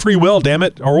your own free will, damn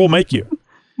it, or we'll make you.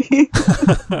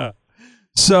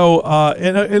 So,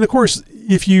 and of course,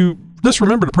 if you just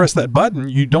remember to press that button,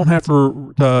 you don't have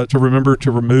to remember to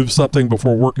remove something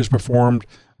before work is performed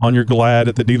on your Glad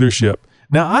at the dealership.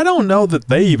 Now, I don't know that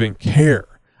they even care,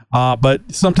 but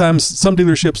sometimes some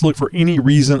dealerships look for any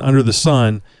reason under the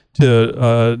sun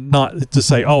to not to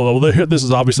say, oh, well, this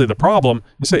is obviously the problem.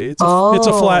 You say it's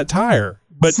a flat tire.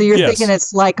 But so you're thinking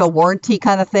it's like a warranty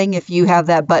kind of thing if you have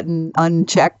that button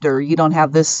unchecked or you don't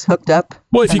have this hooked up?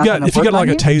 Well, if you got like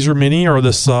a Taser Mini or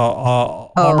this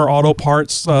Armor Auto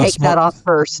Parts, take that off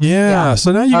first. Yeah.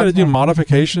 So now you got to do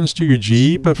modifications to your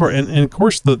Jeep and of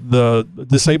course the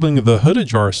disabling of the hood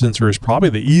ajar sensor is probably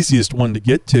the easiest one to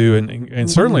get to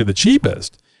and certainly the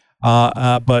cheapest.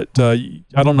 But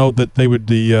I don't know that they would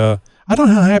be. I don't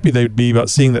know how happy they would be about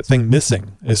seeing that thing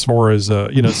missing. As far as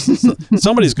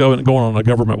somebody's going on a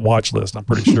government watch list. I'm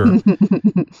pretty sure.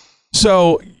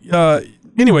 So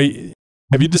anyway,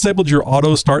 have you disabled your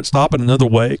auto start stop in another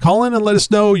way? Call in and let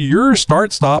us know your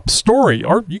start stop story,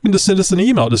 or you can just send us an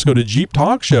email. Just go to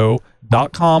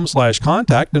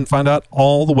jeeptalkshow.com/contact and find out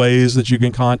all the ways that you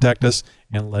can contact us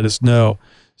and let us know.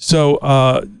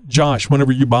 So, Josh,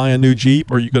 whenever you buy a new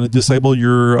Jeep, are you going to disable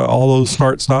your auto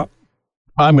start stop?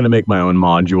 I'm going to make my own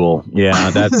module. Yeah,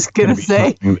 that's I was going to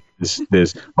say.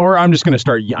 Or I'm just going to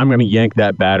start. I'm going to yank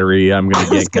that battery. I'm going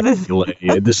to yank that delay.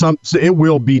 It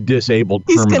will be disabled.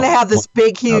 He's going to have this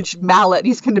big, huge mallet.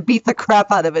 He's going to beat the crap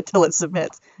out of it till it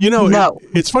submits.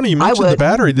 It's funny you mentioned the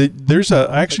battery. There's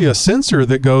actually a sensor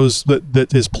that goes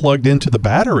that is plugged into the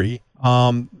battery,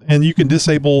 and you can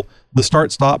disable the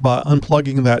start stop by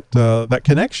unplugging that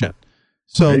connection.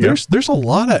 So there's a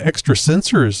lot of extra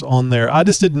sensors on there. I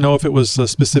just didn't know if it was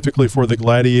specifically for the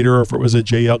Gladiator or if it was a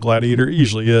JL Gladiator. It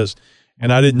usually is.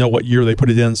 And I didn't know what year they put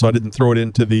it in, so I didn't throw it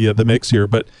into the mix here.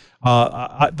 But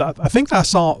I think I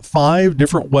saw 5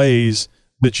 different ways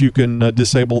that you can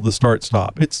disable the start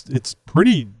stop. It's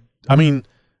pretty. I mean,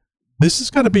 this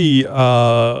is going to be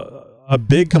a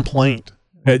big complaint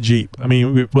at Jeep. I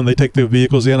mean, when they take the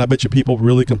vehicles in, I bet you people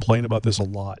really complain about this a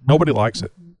lot. Nobody likes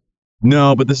it.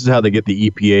 No, but this is how they get the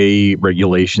EPA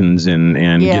regulations and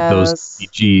get those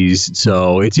EGs.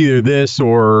 So it's either this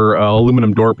or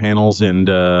aluminum door panels and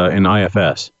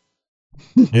IFS.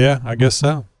 Yeah, I guess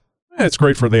so. It's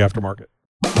great for the aftermarket.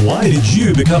 Why did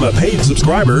you become a paid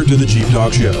subscriber to the Jeep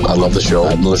Talk Show? I love the show.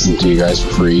 I've listened to you guys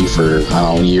for free for,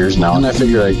 years now, and I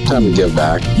figured time to give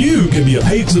back. You can be a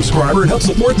paid subscriber and help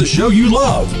support the show you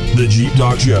love, the Jeep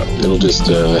Talk Show. It'll just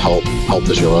help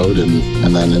the show out,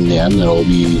 and then in the end, it'll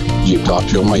be Jeep Talk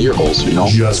Show in my ear holes,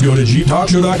 Just go to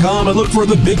jeeptalkshow.com and look for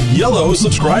the big yellow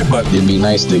subscribe button. It'd be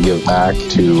nice to give back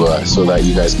to so that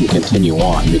you guys can continue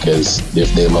on, because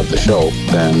if they love the show,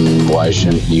 then why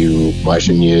shouldn't you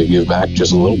give back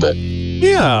just a little bit?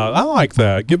 Yeah, I like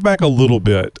that. Give back a little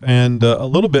bit, and a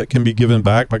little bit can be given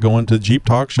back by going to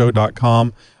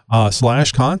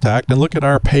jeeptalkshow.com/contact and look at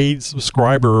our paid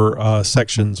subscriber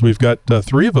sections. We've got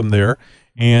 3 of them there,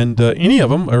 and any of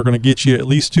them are going to get you at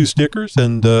least 2 stickers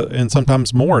and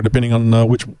sometimes more, depending on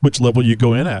which level you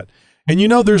go in at. And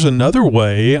there's another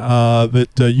way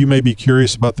that you may be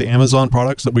curious about the Amazon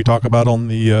products that we talk about on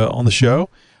the show.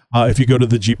 If you go to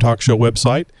the Jeep Talk Show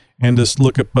website and just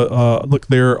look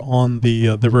there on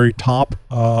the very top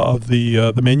of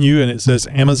the menu, and it says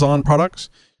Amazon products.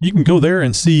 You can go there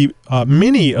and see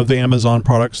many of the Amazon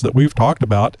products that we've talked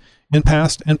about in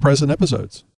past and present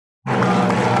episodes.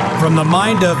 From the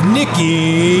mind of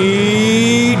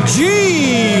Nikki G.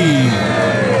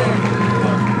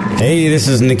 Hey, this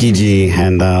is Nikki G.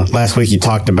 And last week you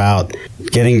talked about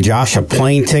getting Josh a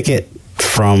plane ticket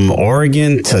from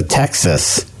Oregon to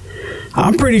Texas.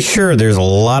 I'm pretty sure there's a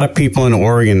lot of people in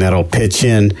Oregon that'll pitch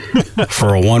in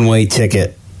for a one-way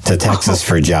ticket to Texas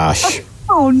for Josh.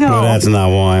 Oh, no. But that's not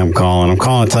why I'm calling. I'm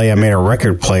calling to tell you I made a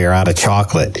record player out of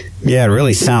chocolate. Yeah, it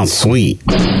really sounds sweet.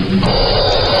 All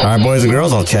right, boys and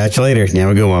girls, I'll chat you later. Have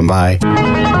a good one. Bye.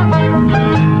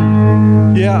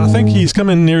 Yeah, I think he's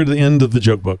coming near the end of the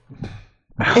joke book.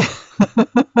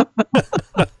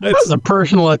 That's a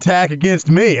personal attack against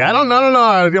me. I don't know.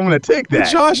 I'm going to take that.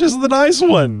 Josh is the nice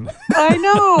one. I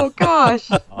know.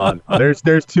 Gosh.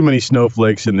 There's too many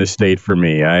snowflakes in this state for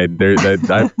me. I've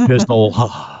pissed a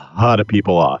lot of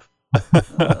people off.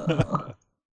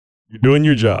 You're doing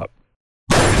your job.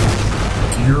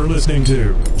 You're listening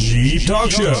to Jeep Talk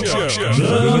Show,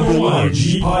 the number one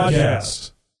Jeep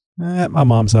podcast. At my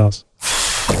mom's house.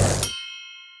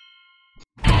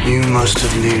 You must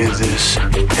have needed this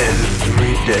every day.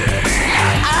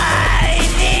 I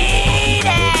need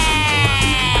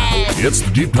it! It's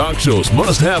the Jeep Talk Show's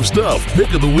must-have stuff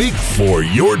pick of the week for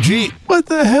your Jeep. What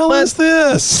the hell is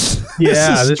this?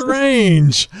 Yeah, this is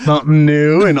strange. Something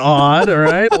new and odd, all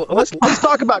right? Let's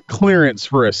talk about clearance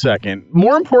for a second.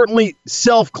 More importantly,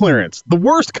 self-clearance. The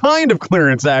worst kind of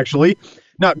clearance, actually.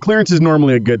 Now, clearance is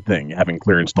normally a good thing. Having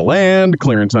clearance to land,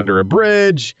 clearance under a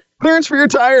bridge, clearance for your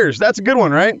tires. That's a good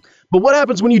one, right? But what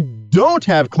happens when you don't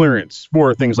have clearance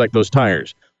for things like those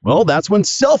tires? Well, that's when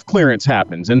self-clearance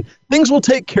happens, and things will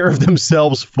take care of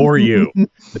themselves for you.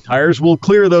 The tires will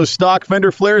clear those stock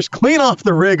fender flares clean off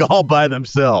the rig all by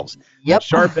themselves. Yep. The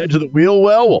sharp edge of the wheel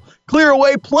well will clear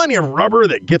away plenty of rubber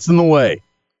that gets in the way.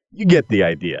 You get the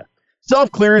idea.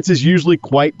 Self-clearance is usually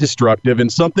quite destructive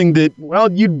and something that,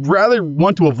 well, you'd rather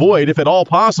want to avoid if at all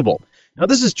possible. Now,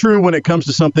 this is true when it comes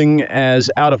to something as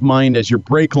out of mind as your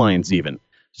brake lines even.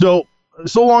 So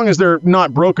long as they're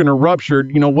not broken or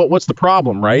ruptured, what's the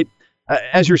problem, right?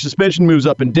 As your suspension moves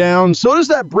up and down, so does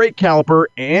that brake caliper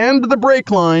and the brake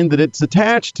line that it's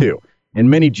attached to. In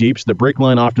many Jeeps, the brake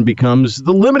line often becomes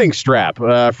the limiting strap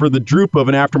for the droop of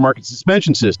an aftermarket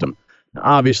suspension system. Now,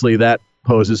 obviously, that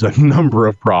poses a number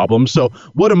of problems. So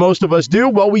what do most of us do?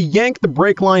 Well, we yank the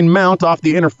brake line mount off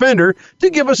the inner fender to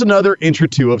give us another inch or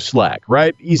two of slack,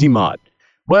 right? Easy mod.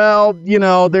 Well,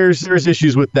 there's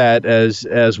issues with that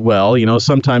as well.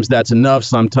 Sometimes that's enough.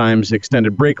 Sometimes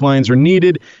extended brake lines are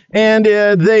needed, and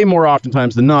they more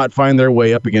oftentimes than not find their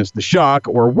way up against the shock,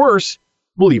 or worse,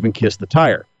 will even kiss the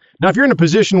tire. Now, if you're in a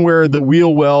position where the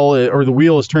wheel well or the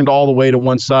wheel is turned all the way to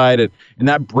one side and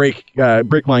that brake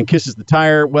line kisses the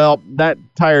tire, well, that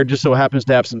tire just so happens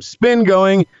to have some spin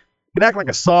going. It can act like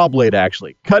a saw blade,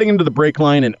 actually, cutting into the brake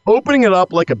line and opening it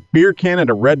up like a beer can at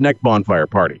a redneck bonfire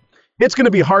party. It's going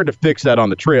to be hard to fix that on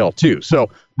the trail, too. So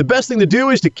the best thing to do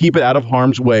is to keep it out of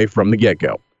harm's way from the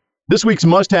get-go. This week's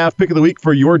must-have pick of the week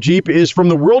for your Jeep is from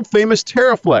the world-famous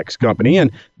TerraFlex company,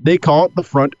 and they call it the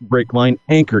Front Brake Line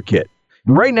Anchor Kit.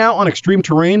 And right now, on extreme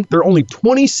terrain, they're only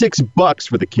 $26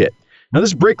 for the kit. Now,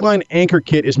 this brake line anchor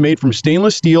kit is made from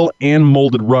stainless steel and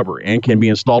molded rubber and can be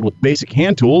installed with basic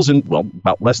hand tools in,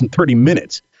 about less than 30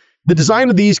 minutes. The design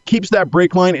of these keeps that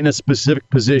brake line in a specific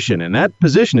position, and that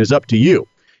position is up to you.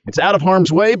 It's out of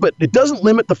harm's way, but it doesn't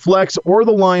limit the flex or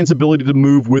the line's ability to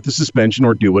move with the suspension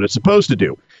or do what it's supposed to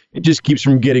do. It just keeps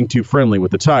from getting too friendly with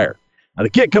the tire. Now,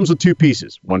 the kit comes with two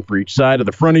pieces, one for each side of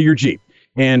the front of your Jeep.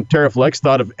 And TerraFlex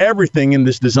thought of everything in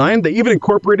this design. They even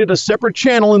incorporated a separate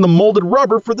channel in the molded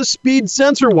rubber for the speed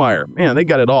sensor wire. Man, they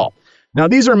got it all. Now,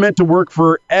 these are meant to work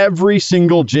for every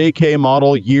single JK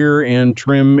model, year, and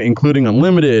trim, including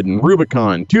Unlimited and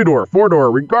Rubicon, 2-door,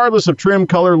 4-door, regardless of trim,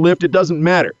 color, lift, it doesn't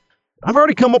matter. I've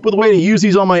already come up with a way to use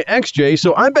these on my XJ,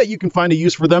 so I bet you can find a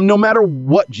use for them no matter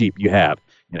what Jeep you have.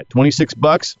 And at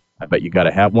 $26, I bet you got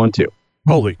to have one too.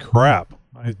 Holy crap.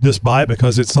 I just buy it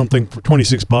because it's something for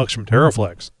 $26 from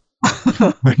TerraFlex.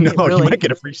 No, really? You might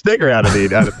get a free sticker out of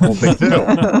the whole thing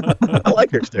too. I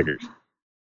like their stickers.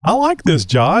 I like this,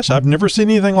 Josh. I've never seen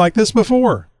anything like this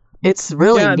before. It's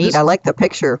really neat. I like the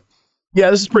picture. Yeah,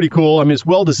 this is pretty cool. I mean, it's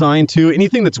well designed too.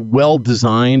 Anything that's well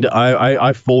designed,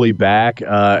 I fully back.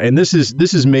 And this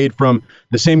is made from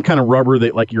the same kind of rubber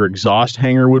that like your exhaust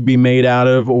hanger would be made out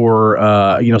of, or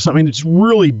something that's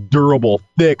really durable,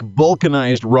 thick,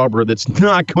 vulcanized rubber that's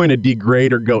not going to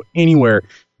degrade or go anywhere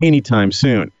anytime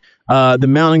soon. The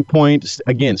mounting point,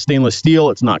 again, stainless steel.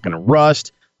 It's not going to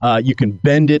rust. You can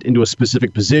bend it into a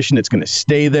specific position. It's going to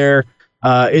stay there.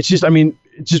 It's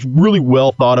just really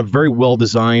well thought of, very well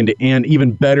designed, and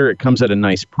even better, it comes at a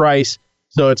nice price.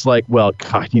 So it's like, well,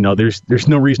 God, there's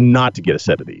no reason not to get a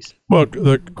set of these. Well,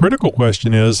 the critical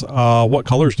question is, what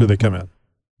colors do they come in?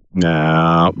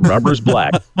 Rubber's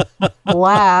black.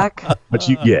 Black. What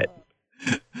you get.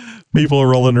 People are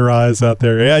rolling their eyes out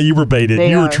there. Yeah, you were baited.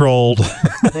 You were trolled.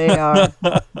 They are.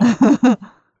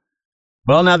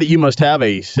 Well, now that you must have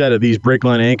a set of these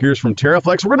Breakline anchors from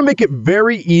TerraFlex, we're going to make it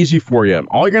very easy for you.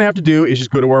 All you're going to have to do is just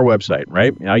go to our website,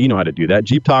 right? Now you know how to do that,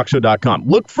 JeepTalkShow.com.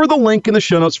 Look for the link in the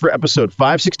show notes for episode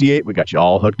 568. We got you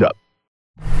all hooked up.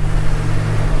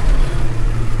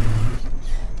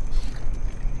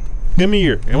 Come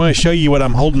here. I want to show you what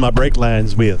I'm holding my brake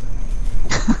lines with.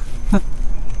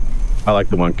 I like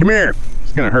the one. Come here.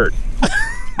 It's going to hurt.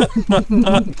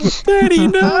 Daddy,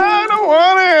 no. I don't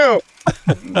want to.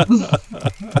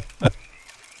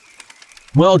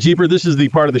 Well, Jeeper, this is the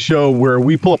part of the show where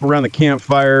we pull up around the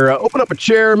campfire, open up a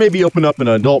chair, maybe open up an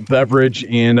adult beverage,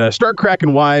 and start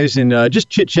cracking wise and just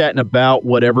chit-chatting about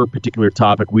whatever particular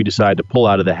topic we decide to pull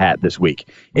out of the hat this week.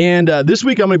 And this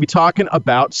week I'm going to be talking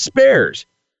about spares.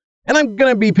 And I'm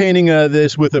going to be painting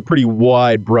this with a pretty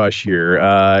wide brush here.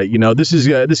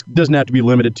 This doesn't have to be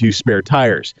limited to spare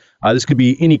tires. This could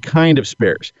be any kind of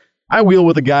spares. I wheel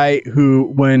with a guy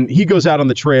who, when he goes out on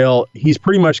the trail, he's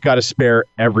pretty much got to spare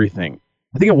everything.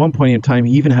 I think at one point in time,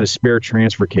 he even had a spare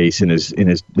transfer case in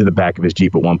the back of his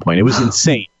Jeep at one point. It was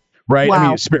insane, right? Wow. I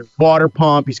mean, a spare water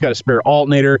pump. He's got a spare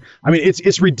alternator. I mean,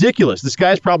 it's ridiculous. This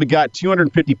guy's probably got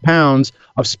 250 pounds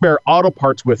of spare auto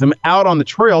parts with him out on the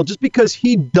trail just because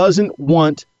he doesn't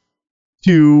want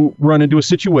to run into a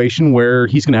situation where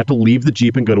he's going to have to leave the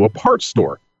Jeep and go to a parts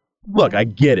store. Look, I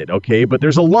get it, okay? But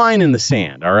there's a line in the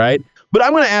sand, all right? But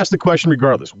I'm going to ask the question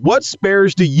regardless. What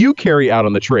spares do you carry out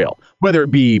on the trail? Whether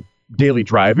it be daily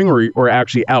driving or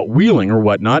actually out wheeling or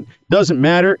whatnot, doesn't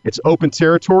matter. It's open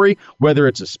territory. Whether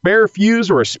it's a spare fuse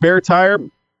or a spare tire,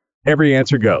 every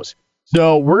answer goes.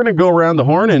 So we're going to go around the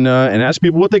horn and ask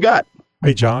people what they got.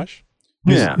 Hey, Josh.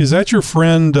 Yeah. Is that your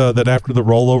friend that after the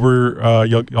rollover,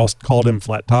 y'all called him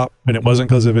Flat Top, and it wasn't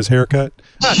because of his haircut?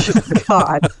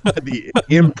 God. The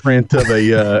imprint of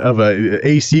a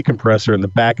AC compressor in the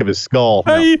back of his skull.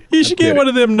 No, hey, you should get one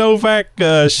of them Novak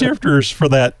shifters for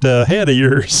that head of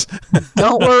yours.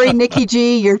 Don't worry, Nikki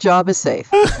G, your job is safe.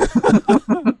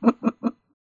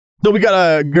 So we got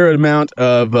a good amount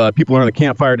of people around the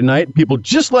campfire tonight. People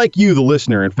just like you, the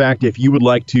listener. In fact, if you would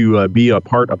like to be a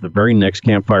part of the very next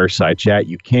Campfire Side Chat,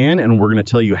 you can. And we're going to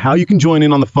tell you how you can join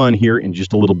in on the fun here in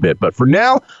just a little bit. But for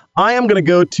now, I am going to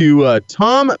go to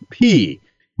Tom P.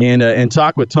 and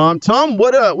talk with Tom. Tom,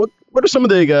 what are some of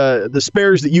the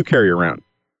spares that you carry around?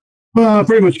 Well, I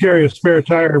pretty much carry a spare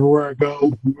tire everywhere I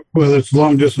go, whether it's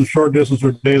long distance, short distance,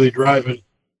 or daily driving.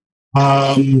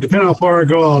 Depending on how far I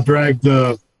go, I'll drag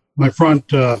my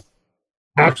front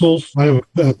axles. I have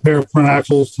a pair of front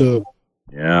axles to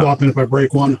swap in if I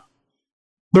break one.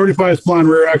 35 spline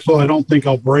rear axle, I don't think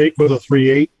I'll break with a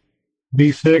 3.8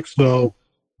 V6, so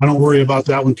I don't worry about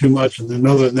that one too much. And then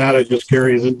other than that, I just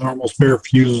carry the normal spare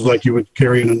fuses like you would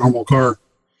carry in a normal car,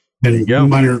 and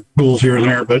minor tools here and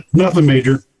there, but nothing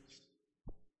major.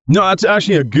 No, that's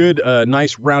actually a good,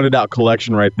 nice rounded out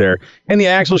collection right there. And the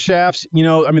axle shafts,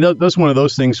 that's one of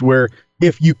those things where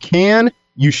if you can,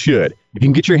 you should. If you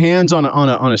can get your hands on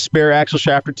a spare axle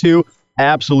shaft or two,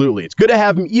 absolutely. It's good to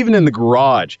have them even in the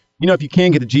garage. If you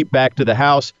can get the Jeep back to the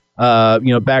house,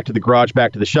 back to the garage,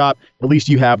 back to the shop, at least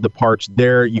you have the parts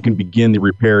there. You can begin the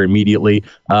repair immediately.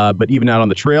 But even out on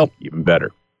the trail, even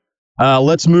better.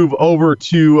 Let's move over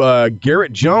to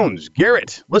Garrett Jones.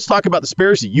 Garrett, let's talk about the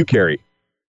spares that you carry.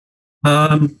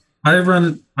 I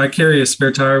carry a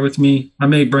spare tire with me. I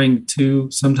may bring two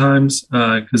sometimes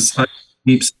because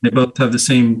they both have the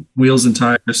same wheels and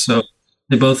tires, so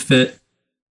they both fit.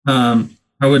 I'm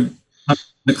going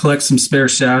to collect some spare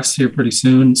shafts here pretty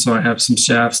soon, so I have some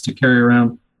shafts to carry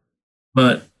around.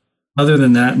 But other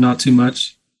than that, not too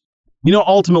much.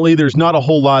 Ultimately, there's not a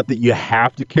whole lot that you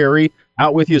have to carry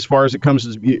out with you as far as it comes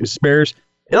to spares.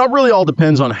 It really all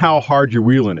depends on how hard you're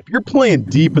wheeling. If you're playing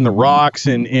deep in the rocks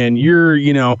and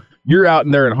you're out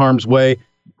in there in harm's way,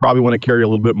 you probably want to carry a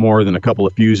little bit more than a couple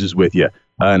of fuses with you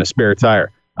and a spare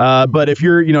tire. But if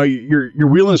your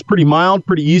wheeling is pretty mild,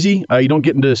 pretty easy, you don't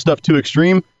get into stuff too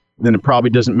extreme, then it probably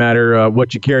doesn't matter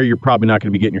what you carry. You're probably not going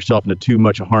to be getting yourself into too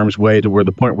much harm's way to where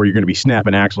the point where you're going to be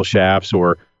snapping axle shafts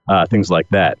or things like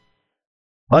that.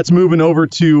 Let's move over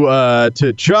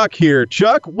to Chuck here.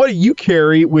 Chuck, what do you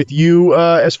carry with you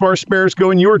as far as spares go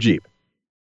in your Jeep?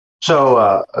 So,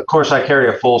 of course, I carry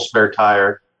a full spare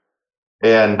tire,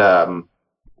 and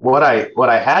what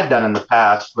I had done in the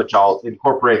past, which I'll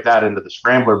incorporate that into the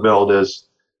Scrambler build, is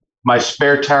my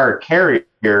spare tire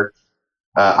carrier.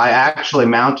 I actually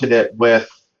mounted it with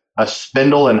a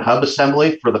spindle and hub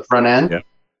assembly for the front end.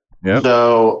 Yeah.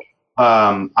 So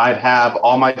I'd have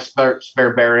all my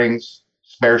spare bearings,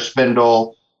 spare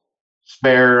spindle,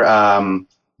 spare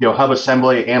hub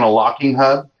assembly, and a locking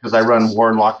hub, because I run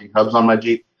Warren locking hubs on my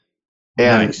Jeep,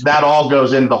 and that all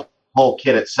goes in the whole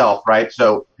kit itself, right?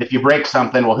 So if you break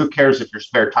something, well, who cares if your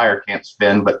spare tire can't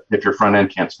spin, but if your front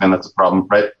end can't spin, that's a problem,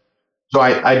 right? So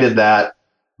I did that.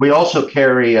 We also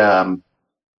carry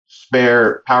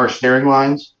spare power steering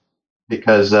lines,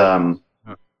 because on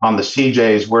the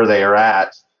CJs where they are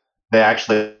at, they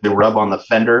actually rub on the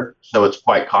fender, so it's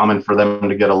quite common for them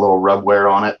to get a little rub wear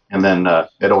on it, and then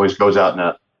it always goes out in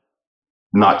a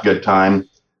not good time.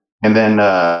 And then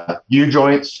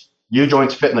U-joints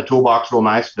fit in the toolbox real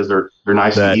nice, because they're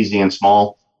nice and easy and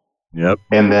small. Yep.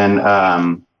 And then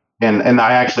and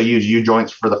I actually use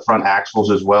U-joints for the front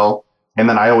axles as well. And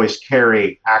then I always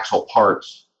carry axle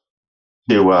parts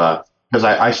to because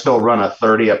I still run a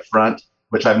 30 up front,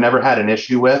 which I've never had an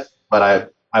issue with, but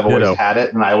I've always had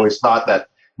it, and I always thought that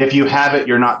if you have it,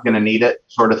 you're not going to need it,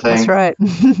 sort of thing. That's right.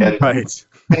 And,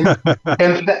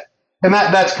 right. and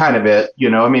that's kind of it.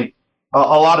 I mean, a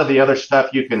lot of the other stuff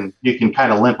you can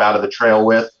kind of limp out of the trail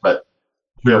with, but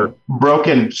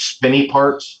broken spinny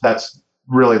parts, that's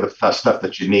really the stuff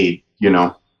that you need.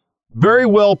 Very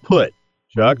well put,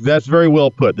 Chuck. That's very well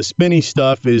put. The spinny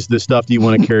stuff is the stuff that you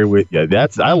want to carry with you.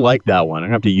 I like that one. I'm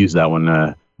gonna have to use that one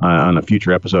on a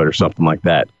future episode or something like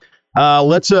that.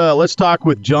 Let's talk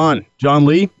with John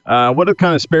Lee. What are the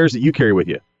kind of spares that you carry with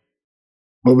you?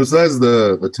 Well, besides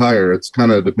the tire, it's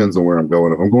kind of depends on where I'm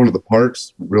going. If I'm going to the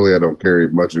parks, really I don't carry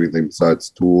much of anything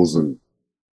besides tools and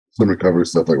some recovery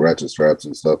stuff like ratchet straps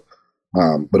and stuff.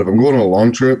 But if I'm going on a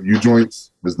long trip,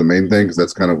 U-joints is the main thing, because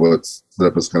that's kind of what's set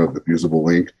up as kind of the fusible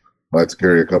link. I like to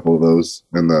carry a couple of those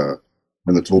in the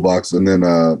toolbox, and then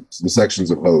some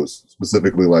sections of hose,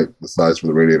 specifically like the size for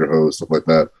the radiator hose, stuff like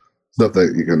that, stuff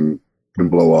that you can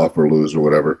blow off or lose or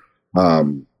whatever.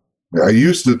 I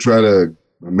used to try to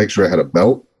make sure I had a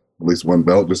belt, at least one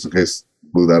belt, just in case I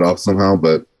blew that off somehow,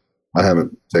 but I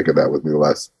haven't taken that with me the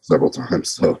last several times.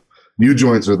 So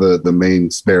U-joints are the main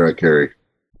spare I carry.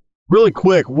 Really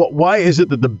quick, why is it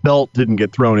that the belt didn't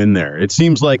get thrown in there? It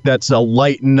seems like that's a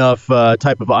light enough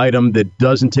type of item that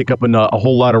doesn't take up a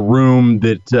whole lot of room,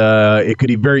 that it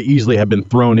could very easily have been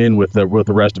thrown in with the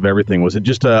rest of everything. Was it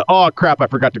just oh crap, I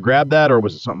forgot to grab that, or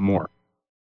was it something more?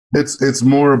 It's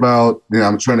more about,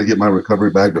 I'm trying to get my recovery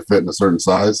bag to fit in a certain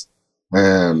size,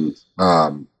 and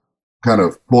kind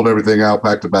of pulled everything out,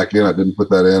 packed it back in. I didn't put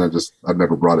that in. I've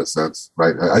never brought it since,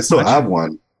 right? I still have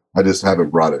one. I just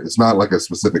haven't brought it. It's not like a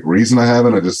specific reason I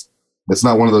haven't. It's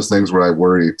not one of those things where I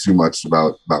worry too much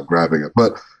about grabbing it.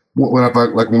 But when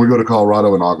we go to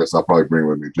Colorado in August, I'll probably bring it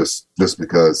with me just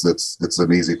because it's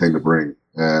an easy thing to bring.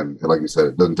 And like you said,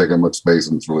 it doesn't take up much space,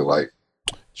 and it's really light.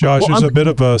 Josh, there's a bit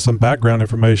of some background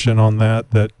information on that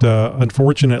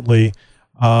unfortunately,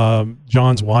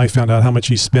 John's wife found out how much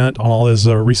he spent on all his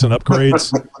recent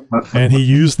upgrades, and she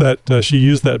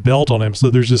used that belt on him. So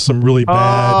there's just some really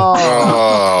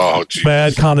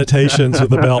bad connotations with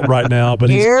the belt right now. But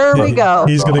here we go.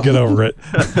 He's going to get over it.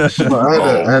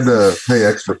 Well, I had to pay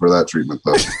extra for that treatment,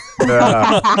 though.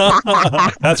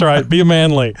 That's right. Be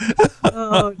manly.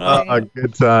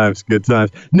 Good times.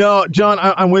 No, John,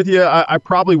 I'm with you. I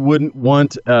probably wouldn't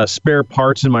want spare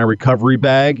parts in my recovery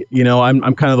bag.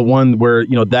 I'm kind of the one where,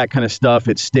 that kind of stuff,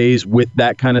 it stays with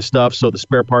that kind of stuff. So the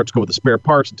spare parts go with the spare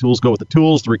parts, the tools go with the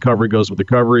tools, the recovery goes with the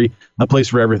recovery. A place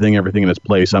for everything in its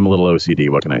place. I'm a little OCD.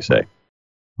 What can I say?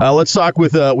 Let's talk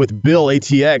with Bill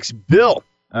ATX. Bill.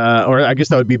 Or I guess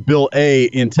that would be Bill A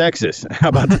in Texas. How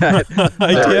about that?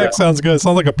 ATX sounds good.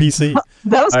 Sounds like a PC.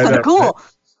 That was kind of cool.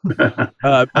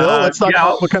 Bill, let's talk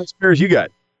about what kind of spares you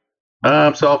got.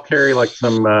 So I'll carry like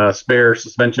some spare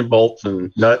suspension bolts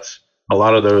and nuts. A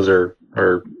lot of those are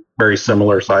very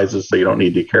similar sizes, so you don't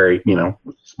need to carry,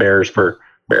 spares for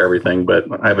everything. But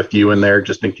I have a few in there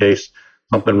just in case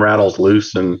something rattles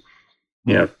loose and,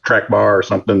 track bar or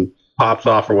something pops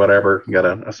off or whatever. You got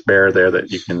a spare there that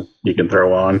you can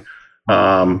throw on.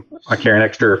 I carry an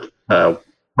extra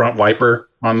front wiper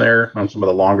on there on some of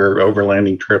the longer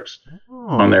overlanding trips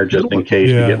on there, just in case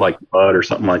you get like mud or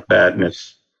something like that, and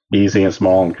it's easy and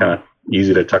small and kind of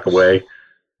easy to tuck away.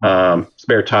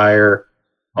 Spare tire,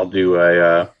 I'll do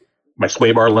my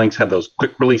sway bar links have those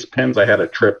quick release pins. I had a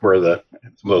trip where some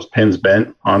of those pins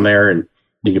bent on there, and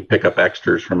you can pick up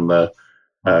extras from the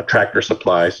Tractor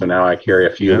Supply. So now I carry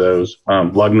a few of those.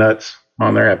 Lug nuts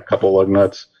on there. I have a couple lug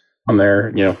nuts on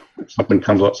there. You know, if something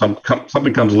comes up,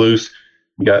 something comes loose.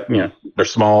 You got, they're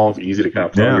small, easy to kind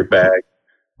of throw in your bag.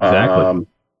 Exactly.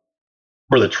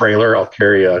 For the trailer, I'll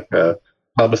carry a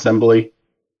hub assembly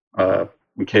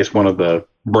in case one of the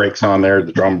brakes on there,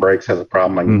 the drum brakes, has a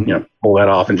problem. I can pull that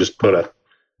off and just put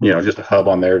just a hub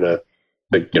on there to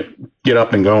get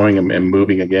up and going and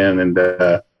moving again. And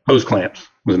hose clamps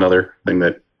was another thing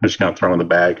that I just kind of throw in the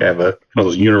bag. I have one of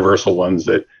those universal ones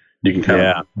that you can kind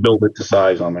of build it to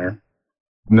size on there.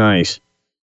 Nice.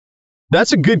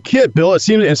 That's a good kit, Bill. It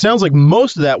sounds like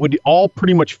most of that would all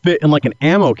pretty much fit in like an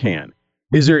ammo can.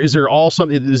 Is there all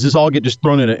something? Does this all get just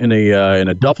thrown in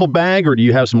a duffel bag, or do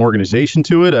you have some organization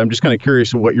to it? I'm just kind of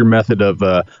curious what your method of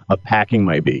packing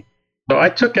might be. So I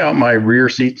took out my rear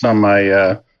seats on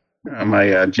my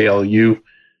JLU.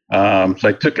 So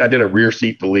I did a rear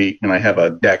seat delete, and I have a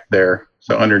deck there.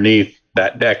 So underneath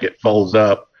that deck, it folds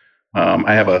up.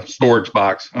 I have a storage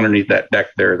box underneath that deck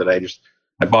there that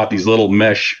I bought these little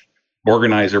mesh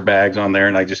organizer bags on there,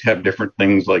 and I just have different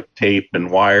things like tape and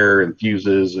wire and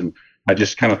fuses, and I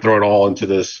just kind of throw it all into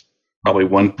this probably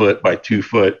 1 foot by 2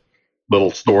 foot little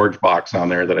storage box on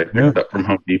there that I picked up from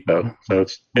Home Depot. So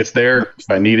it's there if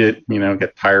I need it.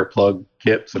 Get tire plug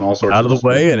kits and all sorts out of the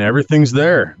way, and everything's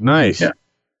there. Nice. Yeah.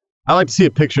 I like to see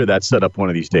a picture of that set up one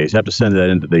of these days. I have to send that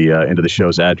into the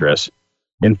show's address.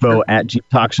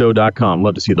 info@jeeptalkshow.com.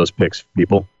 Love to see those pics,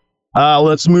 people.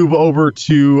 Let's move over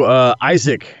to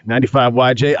Isaac,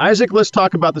 95YJ. Isaac, let's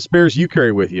talk about the spares you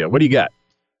carry with you. What do you got?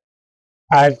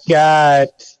 I've got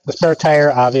the spare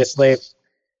tire, obviously,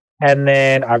 and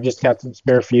then I've just got some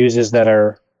spare fuses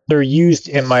they're used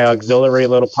in my auxiliary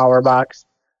little power box,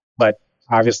 but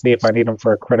obviously if I need them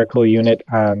for a critical unit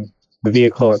on the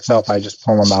vehicle itself, I just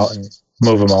pull them out and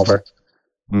move them over.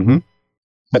 Mm-hmm.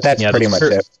 But that's pretty much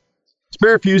it.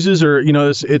 Spare fuses are,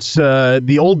 it's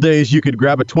the old days. You could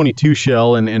grab a 22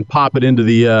 shell and pop it into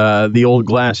the old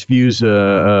glass fuse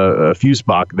fuse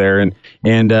box there, and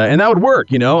that would work.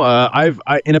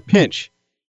 I in a pinch,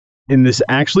 and this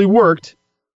actually worked.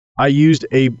 I used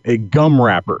a gum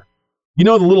wrapper. The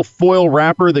little foil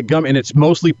wrapper, the gum, and it's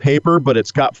mostly paper, but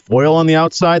it's got foil on the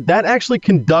outside. That actually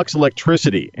conducts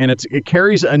electricity, and it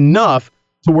carries enough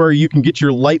to where you can get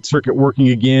your light circuit working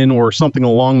again or something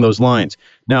along those lines.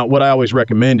 Now, what I always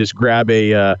recommend is grab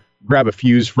a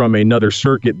fuse from another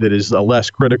circuit that is less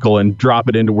critical and drop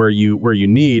it into where you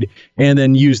need, and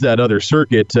then use that other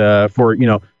circuit for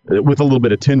with a little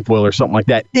bit of tinfoil or something like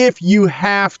that. If you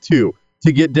have to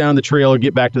get down the trail or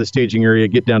get back to the staging area,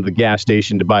 get down to the gas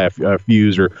station to buy a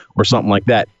fuse or something like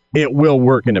that, it will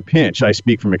work in a pinch. I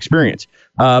speak from experience.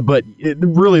 But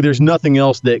really, there's nothing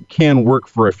else that can work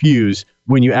for a fuse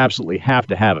when you absolutely have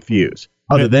to have a fuse,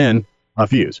 other than a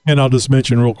fuse. And I'll just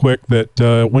mention real quick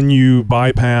that when you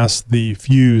bypass the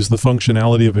fuse, the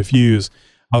functionality of a fuse,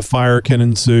 a fire can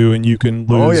ensue, and you can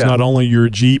lose not only your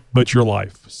Jeep, but your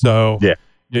life. So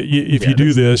if you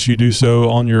do this, you do so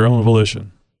on your own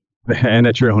volition. And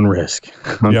at your own risk.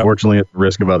 Unfortunately, at the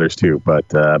risk of others too. But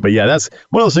yeah, that's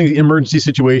one of those things. Emergency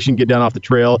situation, get down off the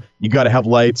trail. You got to have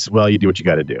lights. Well, you do what you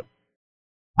got to do.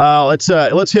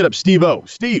 Let's hit up Steve O.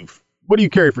 Steve, what do you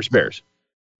carry for spares?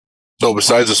 So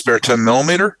besides a spare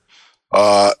 10mm,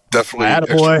 definitely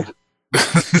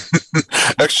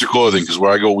extra clothing, because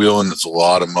where I go wheeling, it's a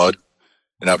lot of mud,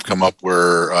 and I've come up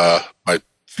where my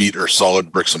feet are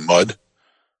solid bricks of mud.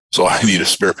 So I need a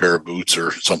spare pair of boots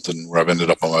or something where I've ended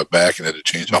up on my back and had to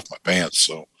change off my pants.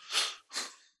 So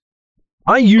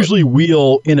I usually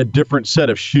wheel in a different set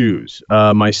of shoes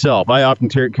myself. I often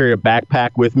carry a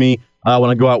backpack with me when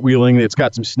I go out wheeling. It's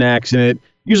got some snacks in it.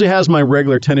 Usually has my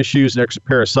regular tennis shoes, an extra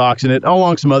pair of socks in it,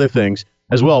 along some other things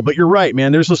as well. But you're right,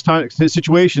 man. There's those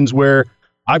situations where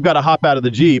I've got to hop out of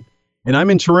the Jeep, and I'm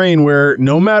in terrain where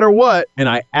no matter what, and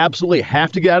I absolutely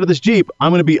have to get out of this Jeep,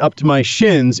 I'm going to be up to my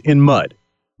shins in mud,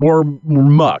 or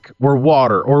muck, or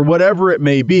water, or whatever it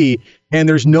may be, and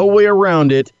there's no way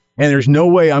around it, and there's no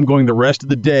way I'm going the rest of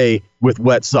the day with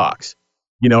wet socks,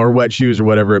 or wet shoes, or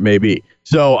whatever it may be.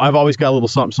 So I've always got a little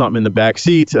something in the back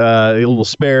seat, a little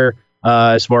spare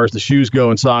as far as the shoes go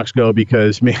and socks go,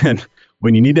 because, man,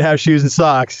 when you need to have shoes and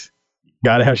socks, you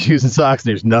got to have shoes and socks.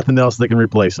 There's nothing else that can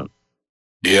replace them.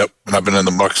 Yep, and I've been in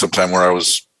the muck sometime where I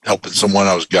was helping someone,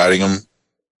 I was guiding them,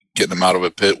 getting them out of a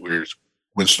pit, we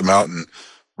winched them out, and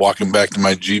walking back to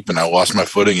my Jeep, and I lost my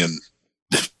footing, and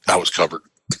I was covered.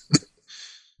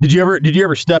 Did you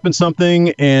ever step in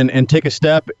something and take a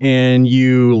step and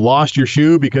you lost your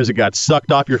shoe because it got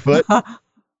sucked off your foot? No,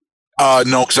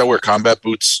 because I wear combat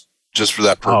boots just for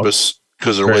that purpose,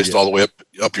 because they're laced all the way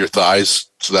up your thighs,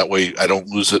 so that way I don't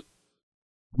lose it.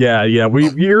 Yeah.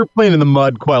 You're playing in the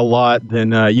mud quite a lot,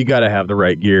 then you got to have the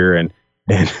right gear, and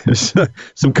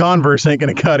some Converse ain't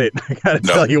gonna cut it. I gotta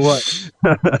tell you what.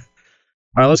 All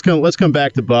right, let's come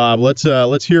back to Bob.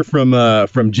 Let's hear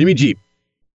from Jimmy Jeep.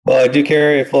 Well, I do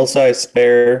carry a full size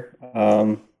spare,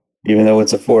 even though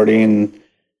it's a 40, and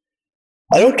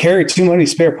I don't carry too many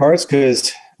spare parts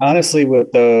because honestly, with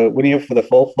when you have for the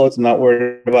full floats, I'm not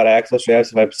worried about axle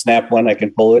straps. If I snap one, I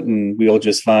can pull it and wheel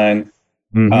just fine.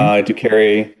 Mm-hmm. I do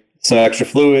carry some extra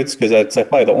fluids because that's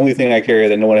probably the only thing I carry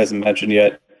that no one hasn't mentioned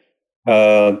yet.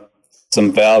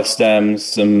 Some valve stems,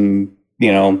 some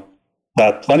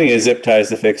plenty of zip ties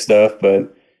to fix stuff,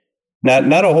 but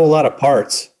not a whole lot of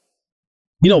parts.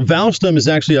 Valve stem is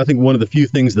actually, I think, one of the few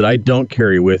things that I don't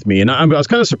carry with me. And I was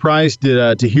kind of surprised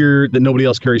to hear that nobody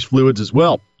else carries fluids as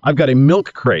well. I've got a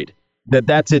milk crate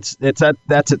that's its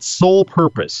sole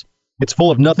purpose. It's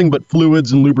full of nothing but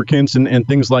fluids and lubricants and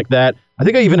things like that. I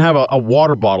think I even have a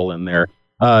water bottle in there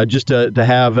just to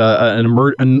have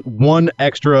one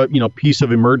extra piece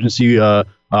of emergency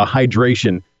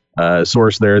hydration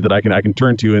source there that I can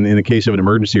turn to in the case of an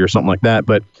emergency or something like that.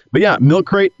 But yeah, milk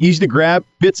crate, easy to grab,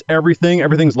 fits everything.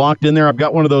 Everything's locked in there. I've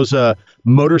got one of those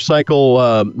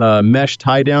motorcycle mesh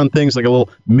tie down things, like a little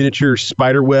miniature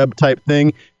spider web type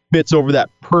thing. Fits over that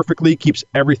perfectly, keeps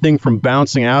everything from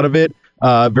bouncing out of it.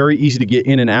 Very easy to get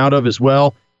in and out of as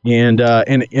well, and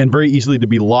very easily to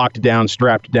be locked down,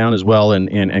 strapped down as well,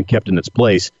 and kept in its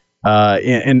place.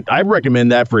 And I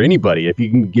recommend that for anybody. If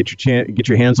you can get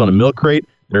your hands on a milk crate,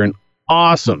 they're an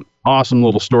awesome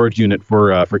little storage unit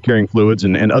for carrying fluids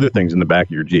and other things in the back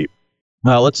of your Jeep.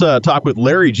 Let's talk with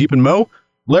Larry, Jeep and Mo.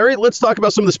 Larry, let's talk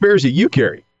about some of the spares that you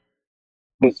carry.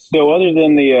 So other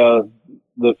than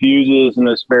the fuses and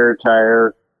the spare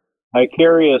tire, I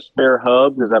carry a spare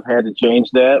hub because I've had to change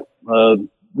that.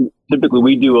 Typically,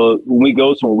 when we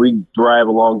go somewhere, we drive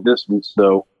a long distance.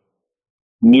 So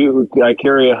I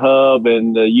carry a hub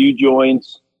and the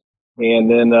U-joints, and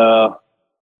then a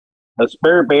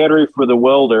spare battery for the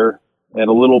welder, and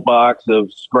a little box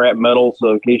of scrap metal.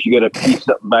 So in case you got to piece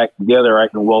something back together, I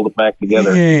can weld it back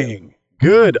together. Dang,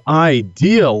 good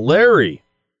idea, Larry.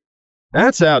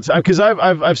 That's out, because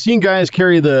I've seen guys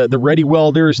carry the ready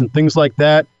welders and things like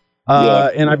that.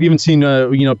 And I've even seen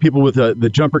people with the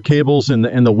jumper cables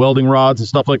and the welding rods and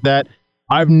stuff like that.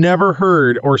 I've never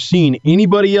heard or seen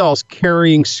anybody else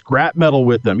carrying scrap metal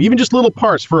with them, even just little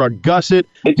parts for a gusset,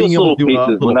 being able to do a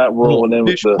little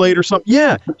fish plate or something.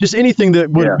 Yeah, just anything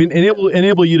that would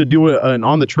enable you to do an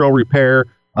on the trail repair.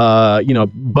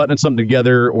 Buttoning something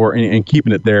together and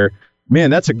keeping it there. Man,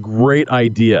 that's a great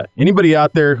idea. Anybody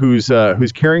out there who's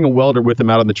carrying a welder with them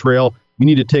out on the trail, you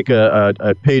need to take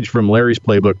a page from Larry's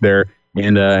playbook there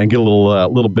and get a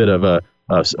little bit of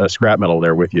a scrap metal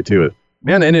there with you too.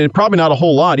 Man, and probably not a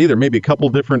whole lot either. Maybe a couple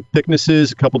different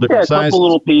thicknesses, a couple different sizes. A couple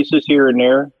little pieces here and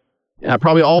there. Yeah,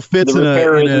 probably all fits in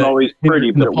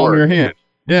the palm of your hand.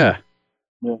 Yeah.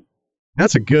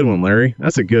 That's a good one, Larry.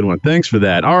 That's a good one. Thanks for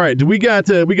that. All right, we got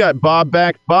Bob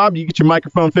back. Bob, you get your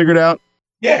microphone figured out?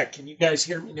 Yeah, can you guys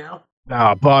hear me now?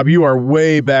 Bob, you are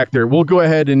way back there. We'll go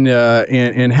ahead and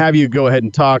have you go ahead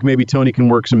and talk. Maybe Tony can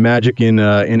work some magic in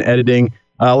editing.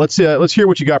 Let's hear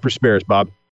what you got for spares, Bob.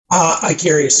 I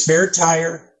carry a spare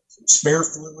tire, some spare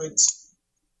fluids,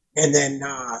 and then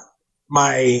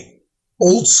my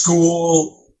old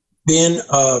school bin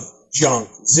of junk,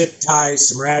 zip ties,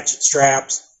 some ratchet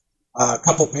straps, a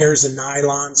couple pairs of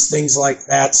nylons, things like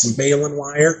that, some baling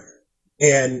wire,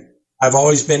 and I've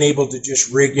always been able to just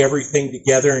rig everything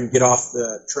together and get off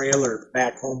the trailer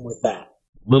back home with that.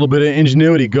 A little bit of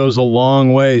ingenuity goes a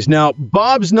long ways. Now,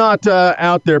 Bob's not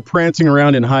out there prancing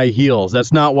around in high heels.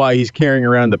 That's not why he's carrying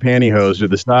around the pantyhose or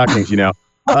the stockings,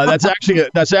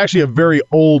 That's actually a very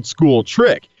old school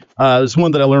trick. It's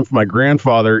one that I learned from my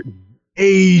grandfather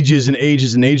ages and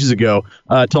ages and ages ago,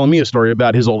 telling me a story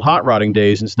about his old hot rodding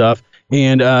days and stuff.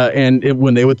 And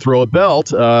when they would throw a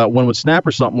belt, one would snap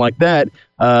or something like that.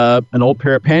 An old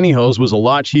pair of pantyhose was a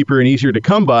lot cheaper and easier to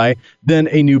come by than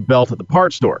a new belt at the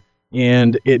parts store.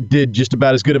 And it did just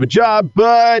about as good of a job,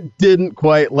 but didn't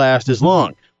quite last as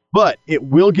long. But it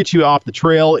will get you off the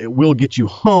trail. It will get you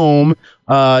home,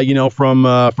 from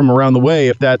around the way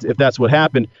if that's what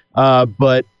happened.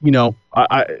 But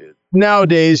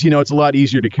nowadays, it's a lot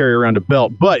easier to carry around a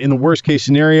belt. But in the worst case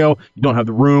scenario, you don't have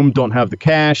the room, don't have the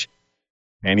cash.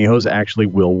 pantyhose actually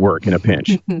will work in a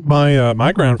pinch.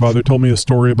 My grandfather told me a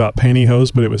story about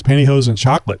pantyhose, but it was pantyhose and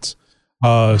chocolates.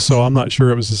 So I'm not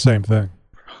sure it was the same thing.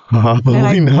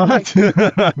 Probably not.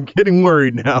 I'm getting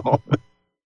worried now.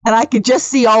 And I could just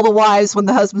see all the wives when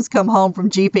the husbands come home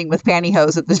from jeeping with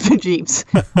pantyhose at the Jeeps.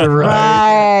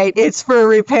 Right. It's for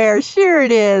repair. Sure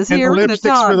it is. And Here,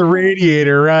 lipsticks for the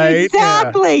radiator, right?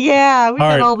 Exactly. Yeah. We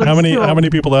all got all right. this How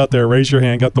many people out there, raise your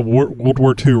hand, got the World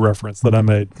War II reference that I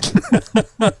made?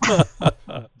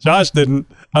 Josh didn't.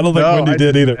 I don't think Wendy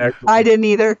did either. Actually. I didn't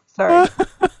either. Sorry.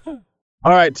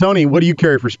 All right, Tony, what do you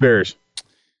carry for spares?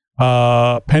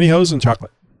 Pantyhose and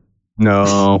chocolate.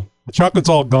 No. The chocolate's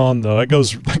all gone though. That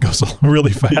goes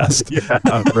really fast. Yeah,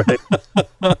 right.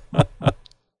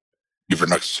 Beaver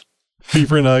nuggets.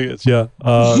 Beaver nuggets, yeah.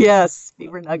 Yes,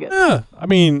 beaver nuggets. Yeah, I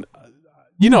mean,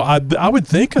 I would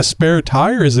think a spare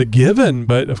tire is a given,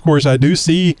 but of course I do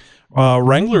see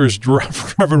Wranglers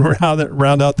driving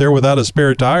around out there without a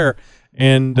spare tire,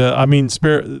 and I mean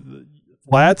spare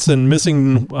flats and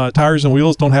missing tires and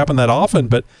wheels don't happen that often,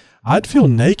 but I'd feel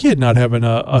naked not having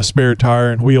a spare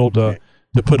tire and wheel to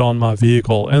put on my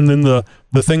vehicle. And then the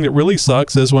thing that really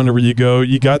sucks is whenever you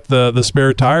got the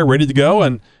spare tire ready to go,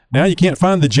 and now you can't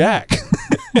find the jack.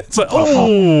 It's like,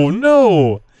 oh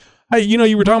no. Hey,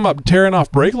 you were talking about tearing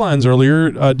off brake lines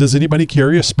earlier. Does anybody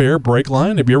carry a spare brake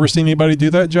line? Have you ever seen anybody do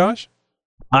that, Josh?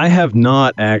 I have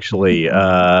not actually.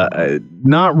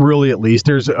 Not really, at least.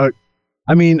 There's a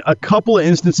couple of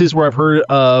instances where I've heard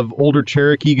of older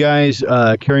Cherokee guys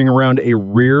carrying around a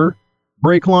rear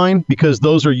brake line, because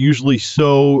those are usually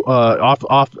so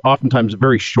oftentimes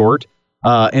very short,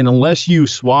 and unless you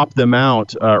swap them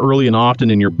out early and often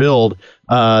in your build,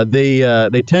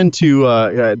 they tend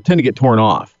to get torn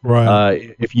off.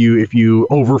 Right. If you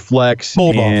overflex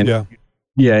pulled and off,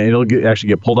 yeah, it'll actually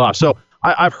get pulled off. So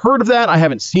I've heard of that. I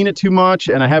haven't seen it too much,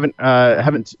 and I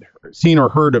haven't seen or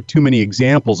heard of too many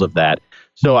examples of that.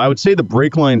 So I would say the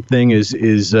brake line thing is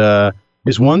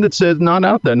one that's not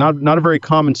out there, not a very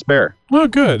common spare. Well,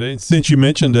 good. And since you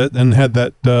mentioned it and had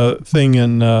that thing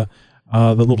in the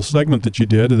little segment that you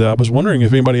did, I was wondering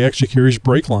if anybody actually carries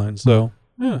brake lines. So,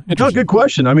 yeah, interesting. No, good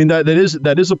question. I mean, that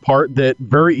is a part that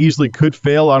very easily could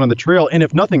fail out on the trail, and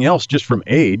if nothing else, just from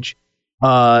age.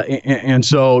 And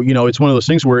so, it's one of those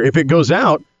things where if it goes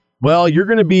out, well, you're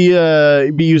going to be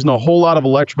using a whole lot of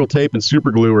electrical tape and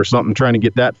super glue or something trying to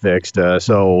get that fixed.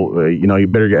 So you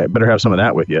better have some of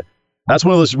that with you. That's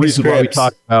one of those reasons why we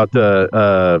talk about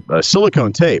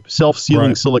silicone tape,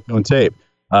 self-sealing silicone tape.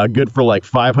 Good for like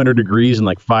 500 degrees and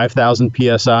like 5,000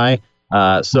 psi.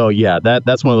 So yeah,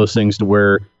 that's one of those things to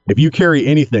where if you carry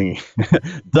anything,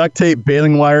 duct tape,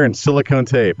 baling wire, and silicone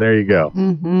tape, there you go.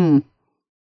 Mm-hmm.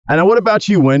 And what about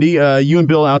you, Wendy? You and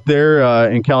Bill out there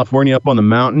in California up on the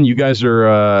mountain, you guys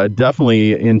are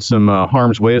definitely in some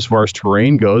harm's way as far as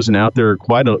terrain goes, and out there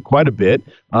quite a bit.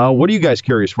 What do you guys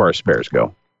carry as far as spares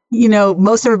go?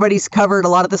 Most everybody's covered a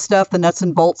lot of the stuff, the nuts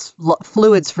and bolts,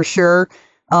 fluids for sure.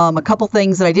 A couple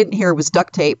things that I didn't hear was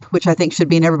duct tape, which I think should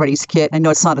be in everybody's kit. I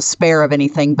know it's not a spare of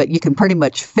anything, but you can pretty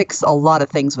much fix a lot of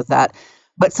things with that.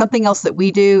 But something else that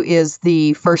we do is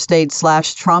the first aid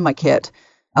 / trauma kit.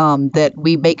 That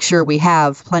we make sure we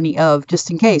have plenty of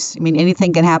just in case. I mean,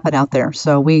 anything can happen out there.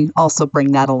 So we also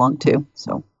bring that along too.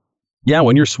 So. Yeah,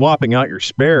 when you're swapping out your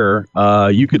spare,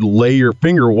 you could lay your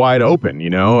finger wide open,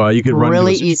 you could run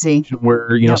really easy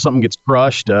where, something gets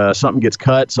crushed, something gets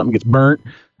cut, something gets burnt.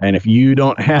 And if you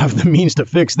don't have the means to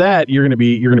fix that, you're going to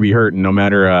be hurting no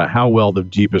matter how well the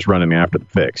Jeep is running after the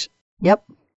fix. Yep.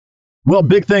 Well,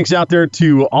 big thanks out there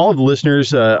to all of the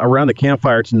listeners around the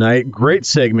campfire tonight. Great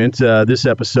segment this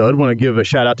episode. Want to give a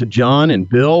shout out to John and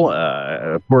Bill,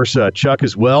 of course, Chuck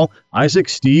as well, Isaac,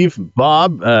 Steve,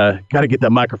 Bob. Got to get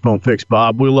that microphone fixed,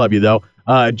 Bob. We love you, though.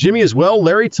 Jimmy as well,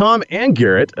 Larry, Tom, and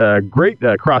Garrett. Great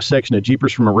cross-section of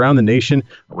Jeepers from around the nation,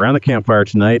 around the campfire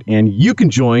tonight. And you can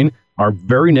join our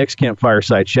very next Campfire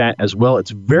Side Chat as well.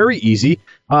 It's very easy.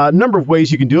 Number of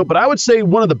ways you can do it, but I would say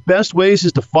one of the best ways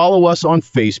is to follow us on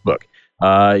Facebook.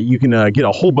 You can get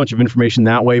a whole bunch of information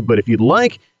that way, but if you'd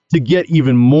like to get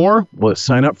even more, well,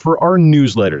 sign up for our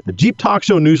newsletter. The Jeep Talk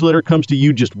Show newsletter comes to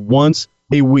you just once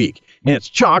a week, and it's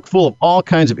chock full of all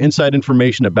kinds of inside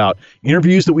information about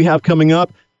interviews that we have coming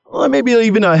up, maybe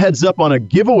even a heads up on a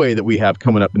giveaway that we have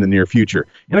coming up in the near future.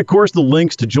 And of course, the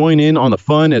links to join in on the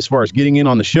fun as far as getting in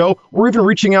on the show, or even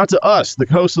reaching out to us, the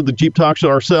hosts of the Jeep Talk Show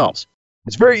ourselves.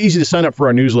 It's very easy to sign up for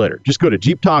our newsletter. Just go to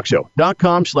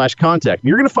jeeptalkshow.com/contact.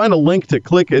 You're going to find a link to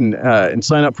click and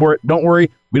sign up for it. Don't worry,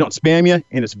 we don't spam you,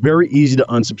 and it's very easy to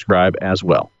unsubscribe as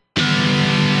well.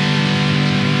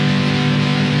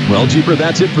 Well, Jeeper,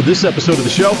 that's it for this episode of the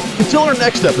show. Until our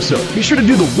next episode, be sure to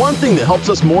do the one thing that helps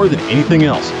us more than anything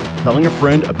else, telling a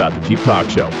friend about the Jeep Talk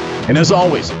Show. And as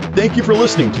always, thank you for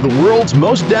listening to the world's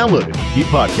most downloaded Jeep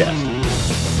podcast.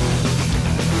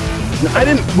 Now, I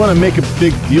didn't want to make a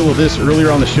big deal of this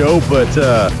earlier on the show, but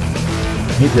I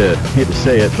hate to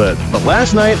say it, but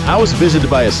last night I was visited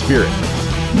by a spirit,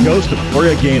 the ghost of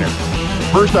Gloria Gaynor.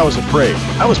 First I was afraid.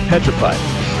 I was petrified.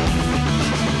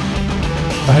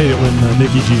 I hate it when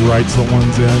Nikki G writes the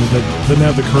ones in that doesn't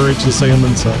have the courage to say them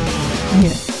themselves.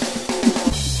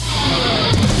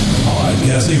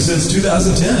 Podcasting since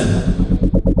 2010.